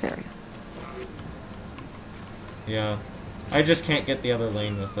manufacturer in this area. Yeah. I just can't get the other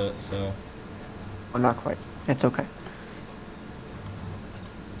lane with it, so. Well, not quite. It's okay.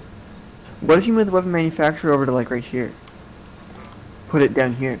 What if you move the weapon manufacturer over to like right here? Put it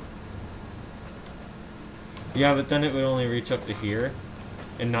down here. Yeah, but then it would only reach up to here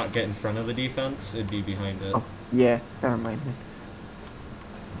and not get in front of the defense. It'd be behind it. Oh, yeah, never mind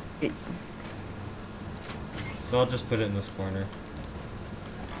then. So I'll just put it in this corner.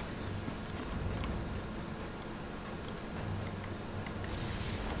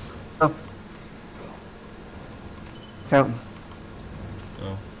 Fountain.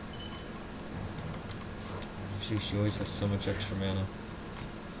 Oh. She always has so much extra mana.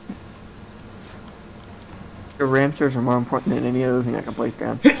 The Ramsters are more important than any other thing I can place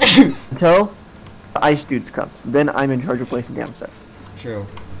down. Until the ice dudes come. Then I'm in charge of placing down stuff. True.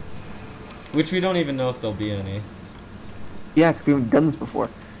 Which we don't even know if there'll be any. Yeah, because we haven't done this before.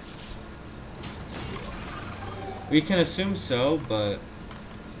 We can assume so, but...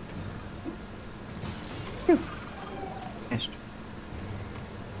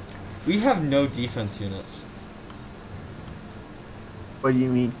 We have no defense units. What do you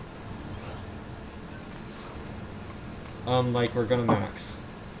mean? Like we're gonna max.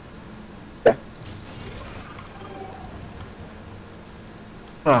 Yeah.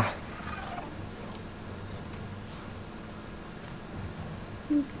 Ah.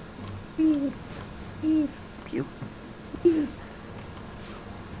 Pew. Oh,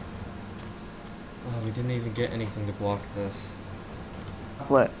 we didn't even get anything to block this.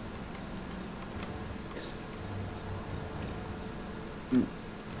 What?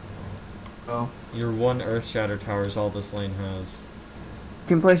 Oh. Your one Earth Shatter tower is all this lane has. You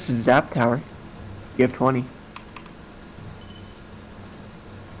can place a Zap Tower. You have 20.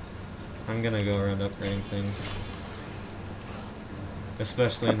 I'm gonna go around upgrading things.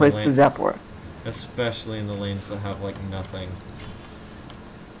 Especially I in the placed the lanes. Zap Aura. Especially in the lanes that have like nothing.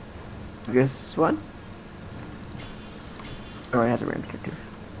 This one? Oh, it has a Ramster too.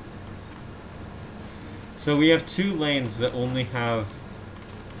 So we have two lanes that only have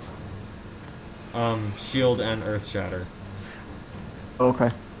shield and Earth Shatter. Okay.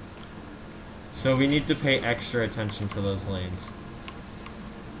 So we need to pay extra attention to those lanes.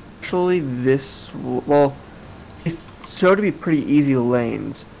 Actually, well, it's sure to be pretty easy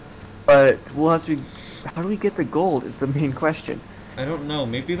lanes, but we'll have to. How do we get the gold? Is the main question. I don't know,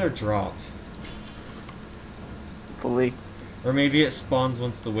 maybe they're dropped. Hopefully, Or maybe it spawns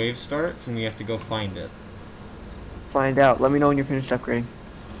once the wave starts and we have to go find it. find out. Let me know when you're finished upgrading.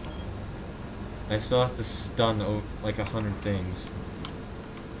 I still have to stun like 100 things.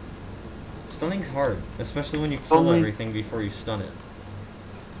 Stunning's hard, especially when you kill Only everything before you stun it.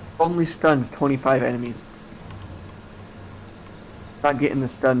 Only stunned 25 enemies. Not getting the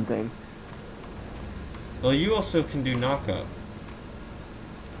stun thing. Well, you also can do knockup.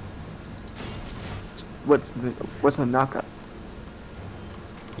 What's the knockup?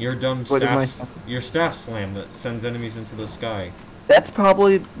 Your dumb What am I staff, your staff slam that sends enemies into the sky. That's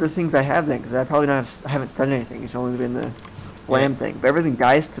probably the things I have then, because I probably haven't stunned anything. It's only been the slam thing, but everything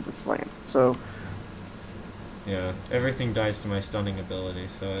dies to the slam. So Yeah, everything dies to my stunning ability,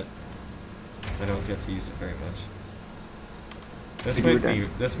 so I don't get to use it very much.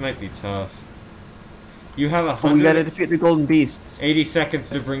 This might be tough. You have oh, we gotta defeat the golden beasts. 80 seconds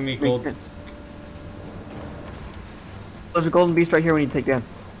to bring me gold. Sense. There's a golden beast right here we need to take down.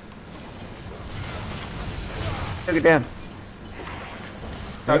 Take it down.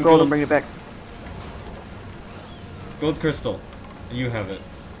 Got gold and bring it back. Gold crystal. You have it.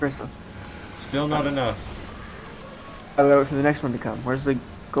 Crystal. Still not enough. I gotta wait for the next one to come. Where's the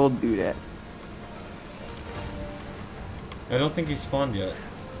gold dude at? I don't think he spawned yet.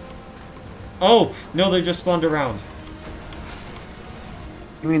 Oh! No, they just spawned around.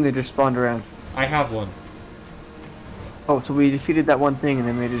 You mean they just spawned around? I have one. Oh, so we defeated that one thing and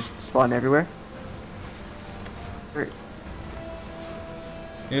then they just spawned everywhere? Great.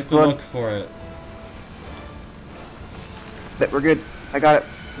 You have to look for it. But we're good. I got it.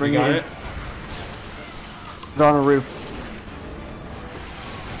 Bring You got it in. it? It's on a roof.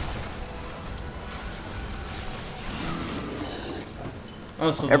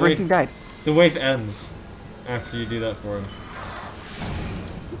 Oh, so Everything died. the wave ends after you do that for him.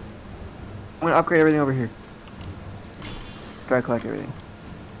 I'm gonna upgrade everything over here. Try to collect everything.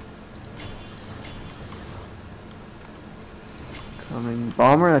 Coming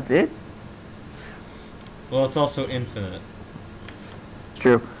bomber, that's it? Well, it's also infinite. It's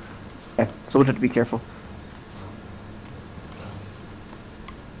true. Yeah, so we'll have to be careful.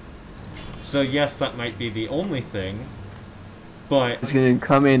 So yes, that might be the only thing, but It's gonna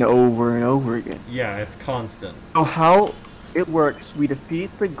come in over and over again. yeah, it's constant. So how it works, we defeat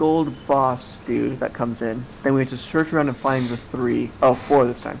the gold boss dude that comes in, then we have to search around and find the four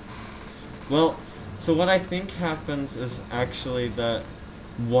this time. Well, so what I think happens is actually that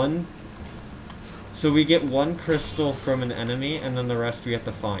so we get one crystal from an enemy, and then the rest we have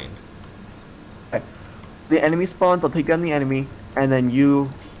to find. Okay. The enemy spawns, I'll take down the enemy, and then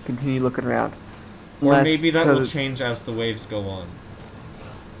you continue looking around. Or maybe that will change as the waves go on.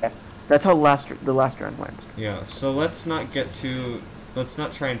 Yeah, that's how the last round went. Yeah, so let's not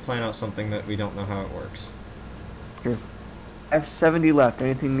try and plan out something that we don't know how it works. Sure. I have 70 left.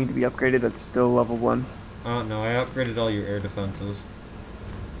 Anything need to be upgraded that's still level 1? Oh no, I upgraded all your air defenses.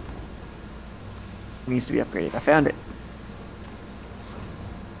 Needs to be upgraded. I found it.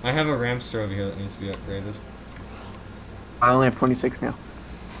 I have a Ramster over here that needs to be upgraded. I only have 26 now.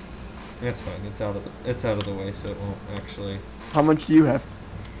 That's fine. It's out of the way, so it won't actually. How much do you have?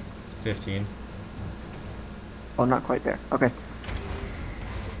 15. Oh, not quite there. Okay.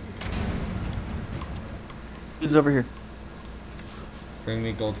 Who's over here? Bring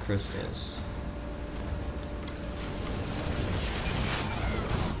me gold crystals.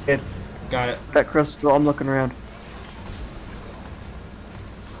 It. Got it. That crystal. I'm looking around.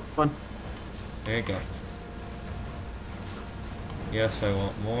 One. There you go. Yes, I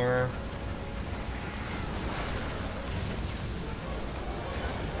want more.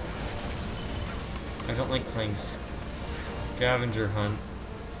 I don't like playing scavenger hunt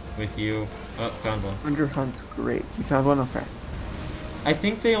with you. Oh, found one. Scavenger hunt's great. You found one? Okay. I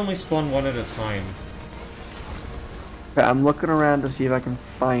think they only spawn one at a time. Okay, I'm looking around to see if I can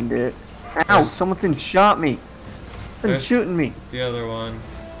find it. Ow! There's- Something shot me! Been There's- shooting me! The other one.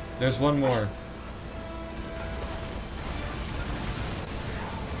 There's one more.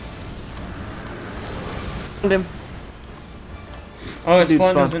 Found him. Oh, it Dude,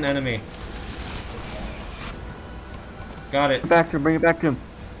 spawned as spawn. an enemy. Got it. Bring it back to him. Bring it back to him.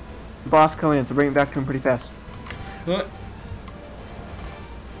 The boss coming in, so bring it back to him pretty fast. What?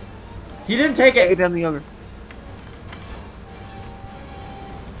 He didn't take Take it it! down the ogre.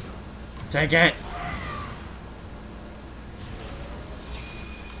 Take it!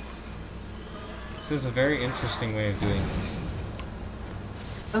 This is a very interesting way of doing this.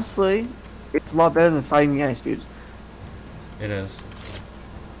 Honestly, it's a lot better than fighting the ice dudes. It is.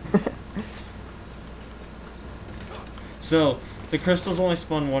 So, the crystals only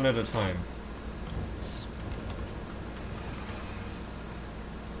spawn one at a time. As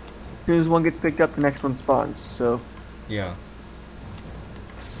soon as one gets picked up, the next one spawns. So Yeah.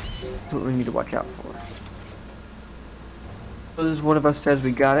 that's what we need to watch out for. So as one of us says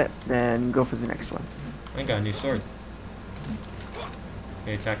we got it, then go for the next one. I got a new sword.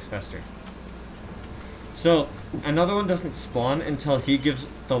 It attacks faster. So, another one doesn't spawn until he gives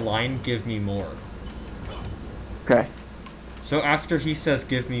the line, "Give me more." Okay. So after he says,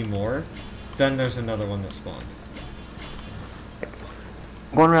 "Give me more," then there's another one that spawned.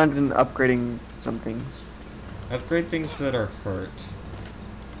 Going around and upgrading some things. Upgrade things that are hurt.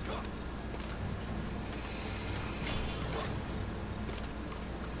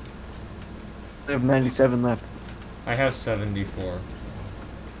 I have 97 left. I have 74.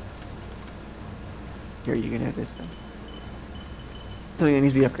 Here, you can have this then. Something that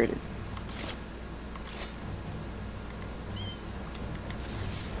needs to be upgraded.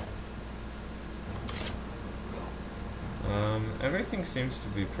 Everything seems to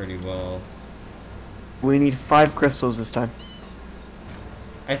be pretty well. We need 5 crystals this time.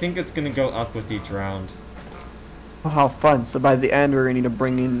 I think it's gonna go up with each round. Oh, how fun. So by the end, we're going to need to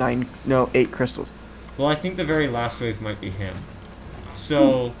bring in 8 crystals. Well, I think the very last wave might be him.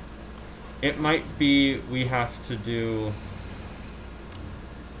 So, it might be we have to do...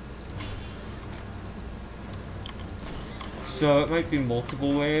 So, it might be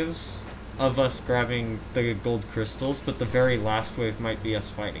multiple waves of us grabbing the gold crystals, but the very last wave might be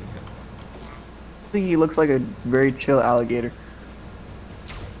us fighting him. I think he looks like a very chill alligator.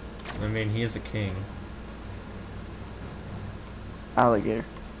 I mean, he is a king, Alligator.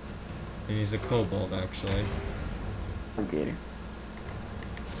 and he's a kobold, actually. Alligator.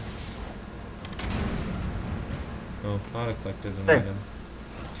 Oh, auto-collected an Hey. item.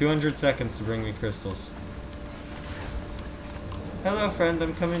 200 seconds to bring me crystals. Hello, friend,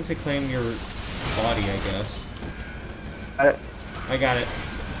 I'm coming to claim your body, I guess. Got it. I got it.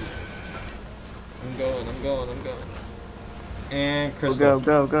 I'm going. And Go,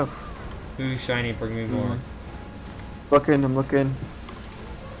 crystal. go. Ooh, shiny, bring me more. Looking, I'm looking.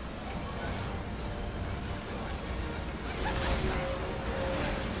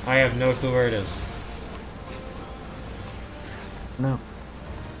 I have no clue where it is. No.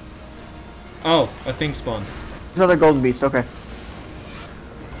 Oh, a thing spawned. There's another golden beast, okay.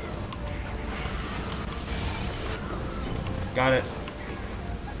 Got it.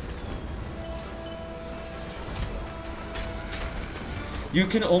 You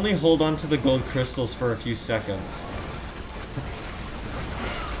can only hold on to the gold crystals for a few seconds.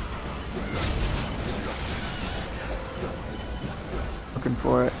 Looking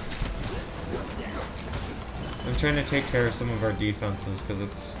for it. I'm trying to take care of some of our defenses because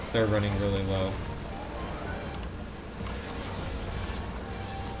they're running really low.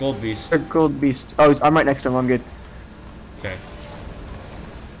 Gold beast. Gold beast. Oh, I'm right next to him, I'm good. Okay.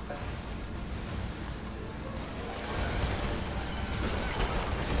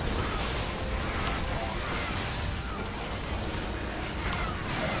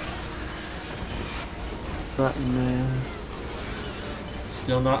 Not in there.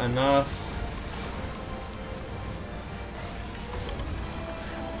 Still not enough.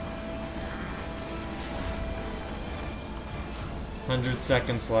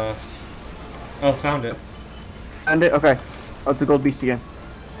 $100 left. Oh, found it. Found it? Okay. Oh, the gold beast again.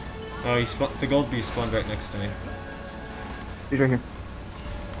 Oh, the gold beast spawned right next to me. He's right here.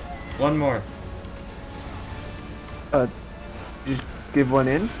 One more. Just give one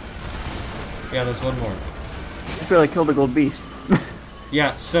in. Yeah, there's one more. I feel like killed the gold beast.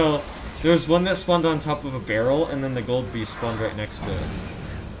 Yeah, so there's one that spawned on top of a barrel, and then the gold beast spawned right next to it.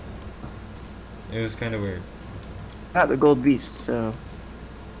 It was kind of weird. Got the gold beast, so.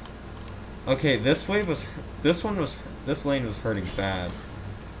 Okay, this lane was hurting bad.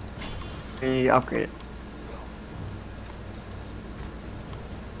 I need to upgrade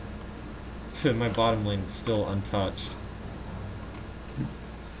it. My bottom lane is still untouched.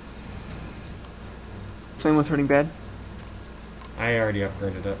 This lane was hurting bad. I already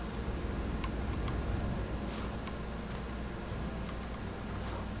upgraded it.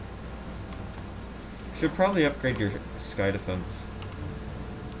 Should probably upgrade your sky defense.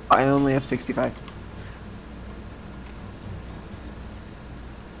 I only have 65.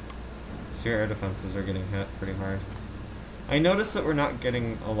 So your air defenses are getting hit pretty hard. I noticed that we're not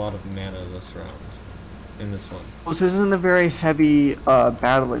getting a lot of mana this round. In this one. Well, this isn't a very heavy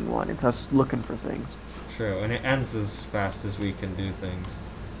battling one. It's us looking for things. True, and it ends as fast as we can do things.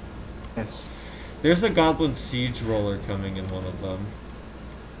 Yes. There's a goblin siege roller coming in one of them.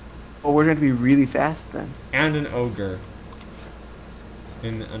 Well, we're going to be really fast then. And an ogre.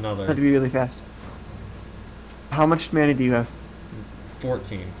 In another. Going to be really fast. How much mana do you have?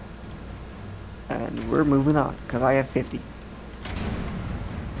 14. And we're moving on, because I have 50.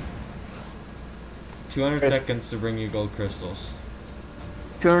 200 seconds to bring you gold crystals.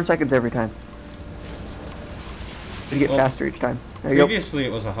 200 seconds every time. You get faster each time. There you go. Previously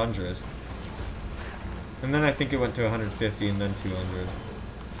it was 100. And then I think it went to 150 and then 200.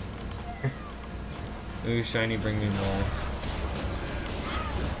 Ooh, shiny, bring me more.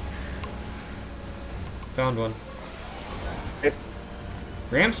 Found one.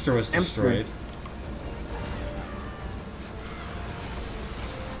 Ramster was destroyed.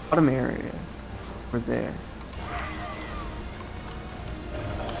 Bottom area. We're there.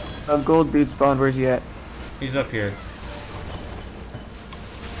 Gold dude spawned. Where's he at? He's up here.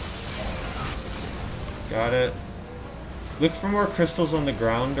 Got it. Look for more crystals on the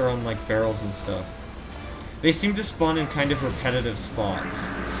ground or on like barrels and stuff. They seem to spawn in kind of repetitive spots,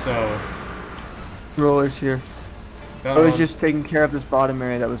 so... Rollers here. I was just taking care of this bottom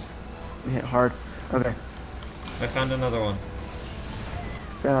area that was hit hard. Okay. I found another one.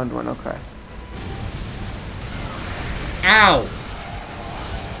 Found one, okay. Ow!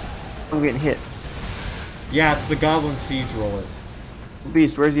 I'm getting hit. Yeah, it's the goblin siege roller.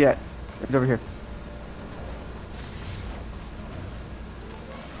 Beast, where's he at? He's over here.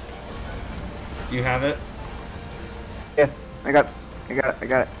 Do you have it? Yeah, I got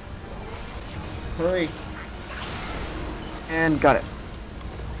it. Hurry. And got it.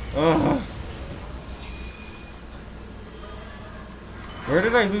 Ugh. Where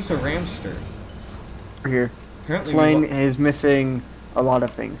did I lose a ramster? Over here. Apparently This lane is missing a lot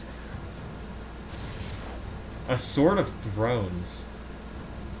of things. A sword of thrones.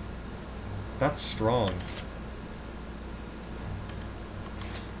 That's strong.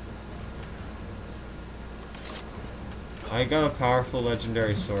 I got a powerful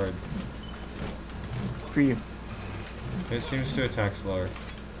legendary sword. For you. It seems to attack slower.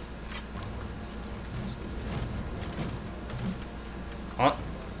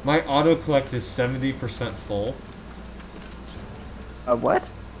 My auto collect is 70% full. What?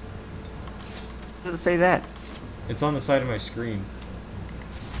 Does it say that? It's on the side of my screen.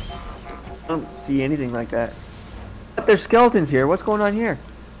 I don't see anything like that. But there's skeletons here. What's going on here?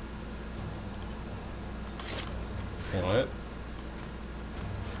 What?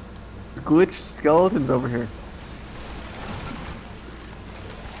 Glitched skeletons over here.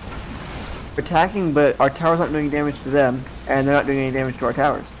 We're attacking, but our tower's not doing damage to them, and they're not doing any damage to our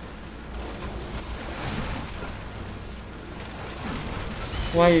towers.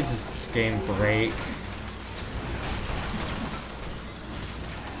 Why you just this game break?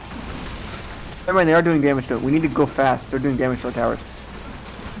 Never mind, they are doing damage to it. We need to go fast. They're doing damage to our towers.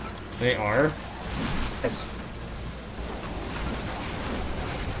 They are? Yes.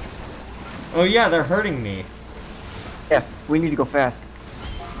 Oh yeah, they're hurting me. Yeah, we need to go fast.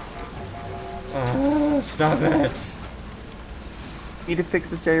 Stop it. Need to fix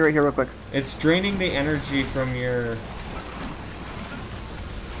this area right here real quick. It's draining the energy from your...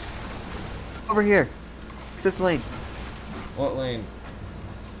 Over here. Fix this lane. What lane?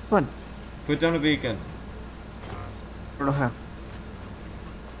 Come on. Put down a beacon. I don't know how.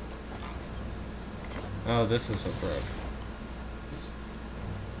 Oh, this is what broke.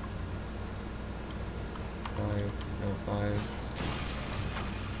 5.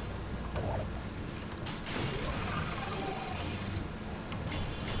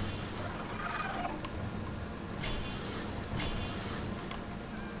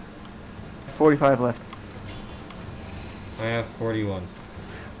 45 left. I have 41.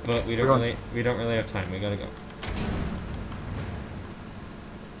 But we don't really have time. We gotta go.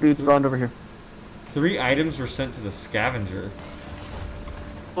 Dude spawned over here. 3 items were sent to the scavenger.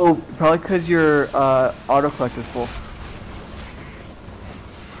 Oh, probably because your auto collector's full.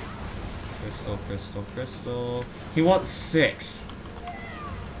 Crystal, crystal, crystal. He wants 6.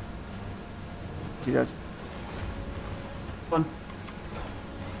 He does. One.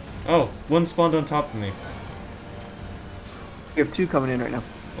 Oh, one spawned on top of me. You have 2 coming in right now.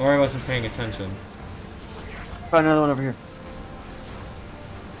 Or I wasn't paying attention. Found another one over here.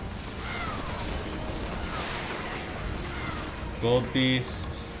 Gold beast.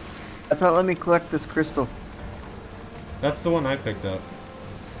 That's not letting me collect this crystal. That's the one I picked up.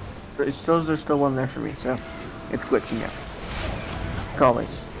 There's still one there for me, so it's glitching out. Like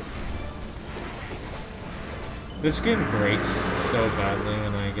always. This game breaks so badly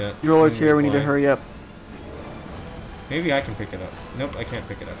when I get... Roller's here, we need to hurry up. Maybe I can pick it up. Nope, I can't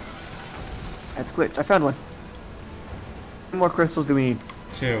pick it up. That's glitch. I found one. How many more crystals do we need?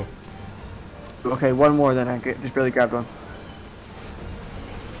 2. Okay, one more then. I just barely grabbed one.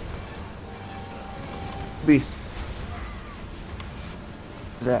 Beast.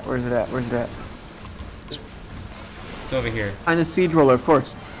 Where's it at? Where's it at? Where's it at? It's over here. Find the siege roller, of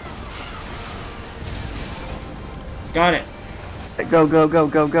course. Got it! Go, go, go,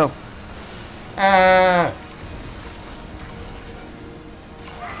 go, go. Ah!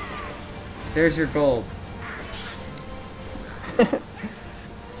 There's your gold.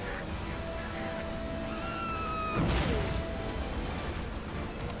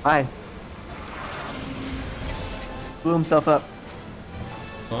 Hi. Blew himself up.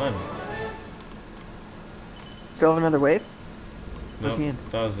 Fun. Still have another wave? Nope, he in?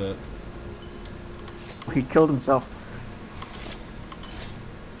 that was it. He killed himself.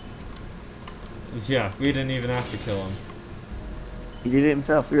 Yeah, we didn't even have to kill him. He did it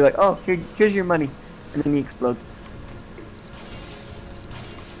himself. We were like, oh, here's your money. And then he explodes.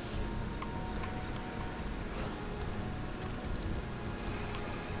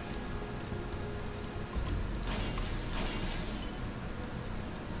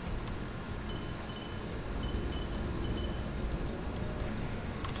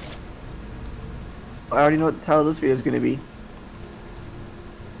 I already know what the title of this video is going to be.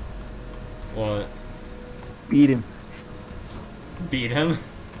 What? Beat him. Beat him?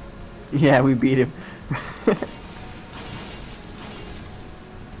 Yeah, we beat him.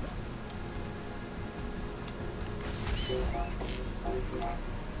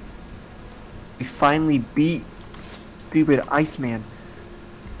 We finally beat stupid Iceman.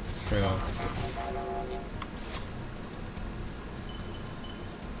 Straight off.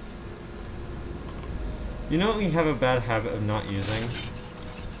 You know what we have a bad habit of not using?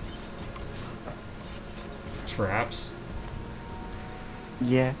 Traps.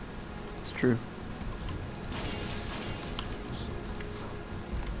 Yeah, it's true.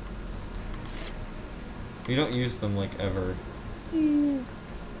 We don't use them like ever.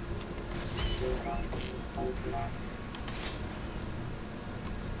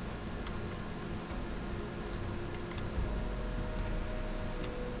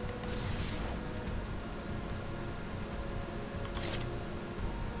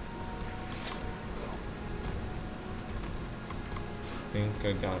 I think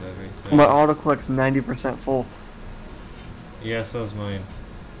I got everything. My auto collect's 90% full. Yeah, so's mine.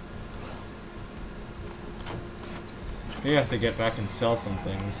 We have to get back and sell some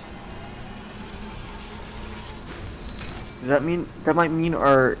things. Does that mean, that might mean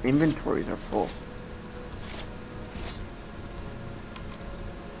our inventories are full?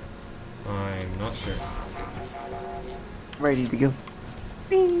 I'm not sure. Ready to go.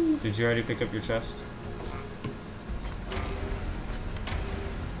 Did you already pick up your chest?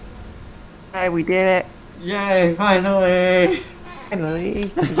 Hey, we did it! Yay, finally!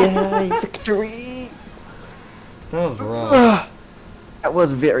 Finally! Yay, victory! That was rough. That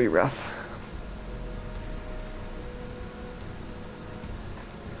was very rough.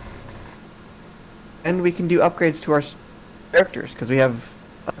 And we can do upgrades to our characters because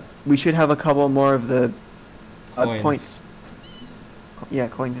we should have a couple more of the Coins. points. Yeah,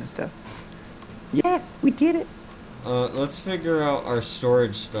 coins and stuff. Yeah, we did it. Let's figure out our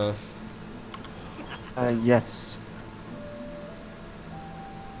storage stuff. Yes.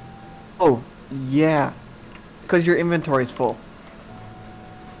 Oh, yeah. Because your inventory is full.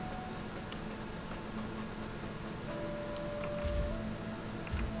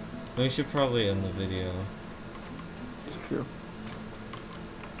 We should probably end the video. It's true.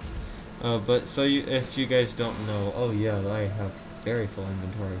 But so if you guys don't know, oh yeah, I have very full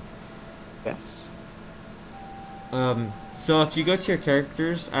inventory. Yes. So if you go to your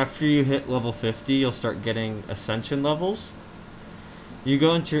characters, after you hit level 50, you'll start getting ascension levels. You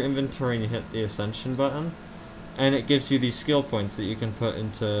go into your inventory and you hit the ascension button, and it gives you these skill points that you can put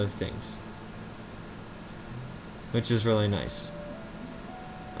into things, which is really nice.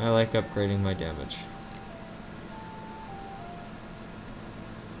 I like upgrading my damage.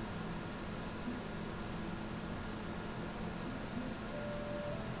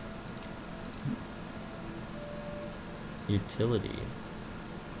 Utility.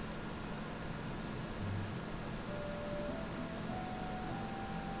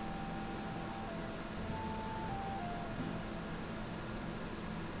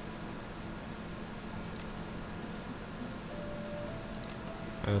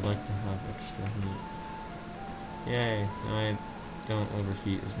 I would like to have extra heat. Yay, I don't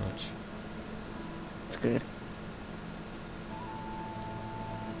overheat as much. That's good.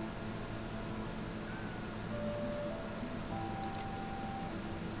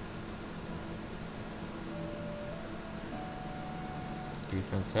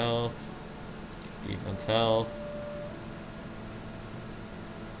 Defense health. Defense health.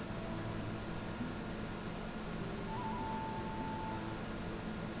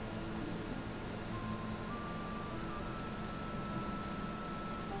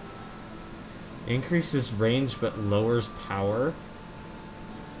 Increases range but lowers power.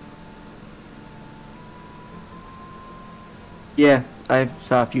 Yeah, I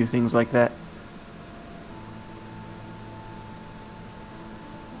saw a few things like that.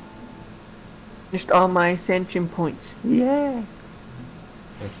 Finished all my ascension points. Yeah.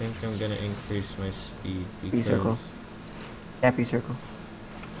 I think I'm gonna increase my speed Be circle. because Happy circle.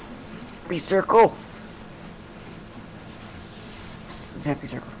 Happy circle. Happy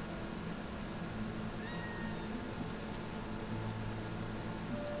circle.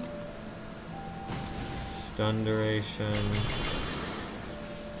 stun duration.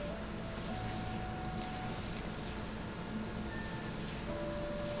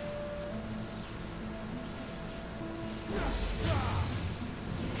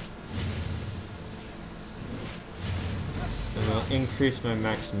 And I'll increase my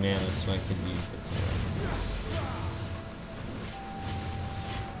max mana so I can use it.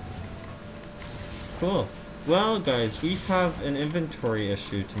 Cool. Well, guys, we have an inventory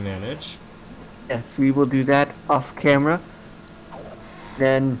issue to manage. Yes, we will do that off camera.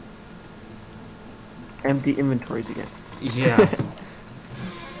 Then empty inventories again. Yeah.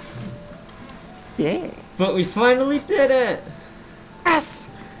 Yeah. But we finally did it! Yes!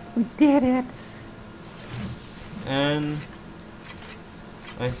 We did it! And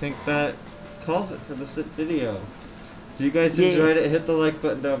I think that calls it for this video. If you guys enjoyed it, hit the like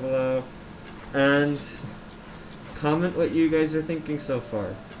button down below. And comment what you guys are thinking so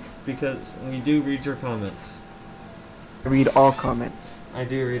far. Because we do read your comments. I read all comments. I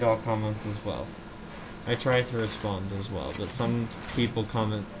do read all comments as well. I try to respond as well, but some people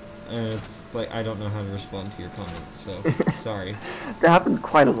comment and it's like I don't know how to respond to your comments, so sorry. That happens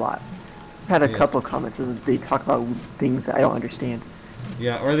quite a lot. I've had a couple comments where they talk about things that I don't understand.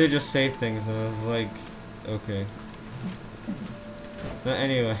 Yeah, or they just say things and I was like, okay. But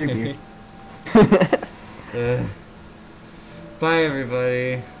anyway. Bye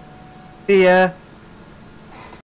everybody. See ya.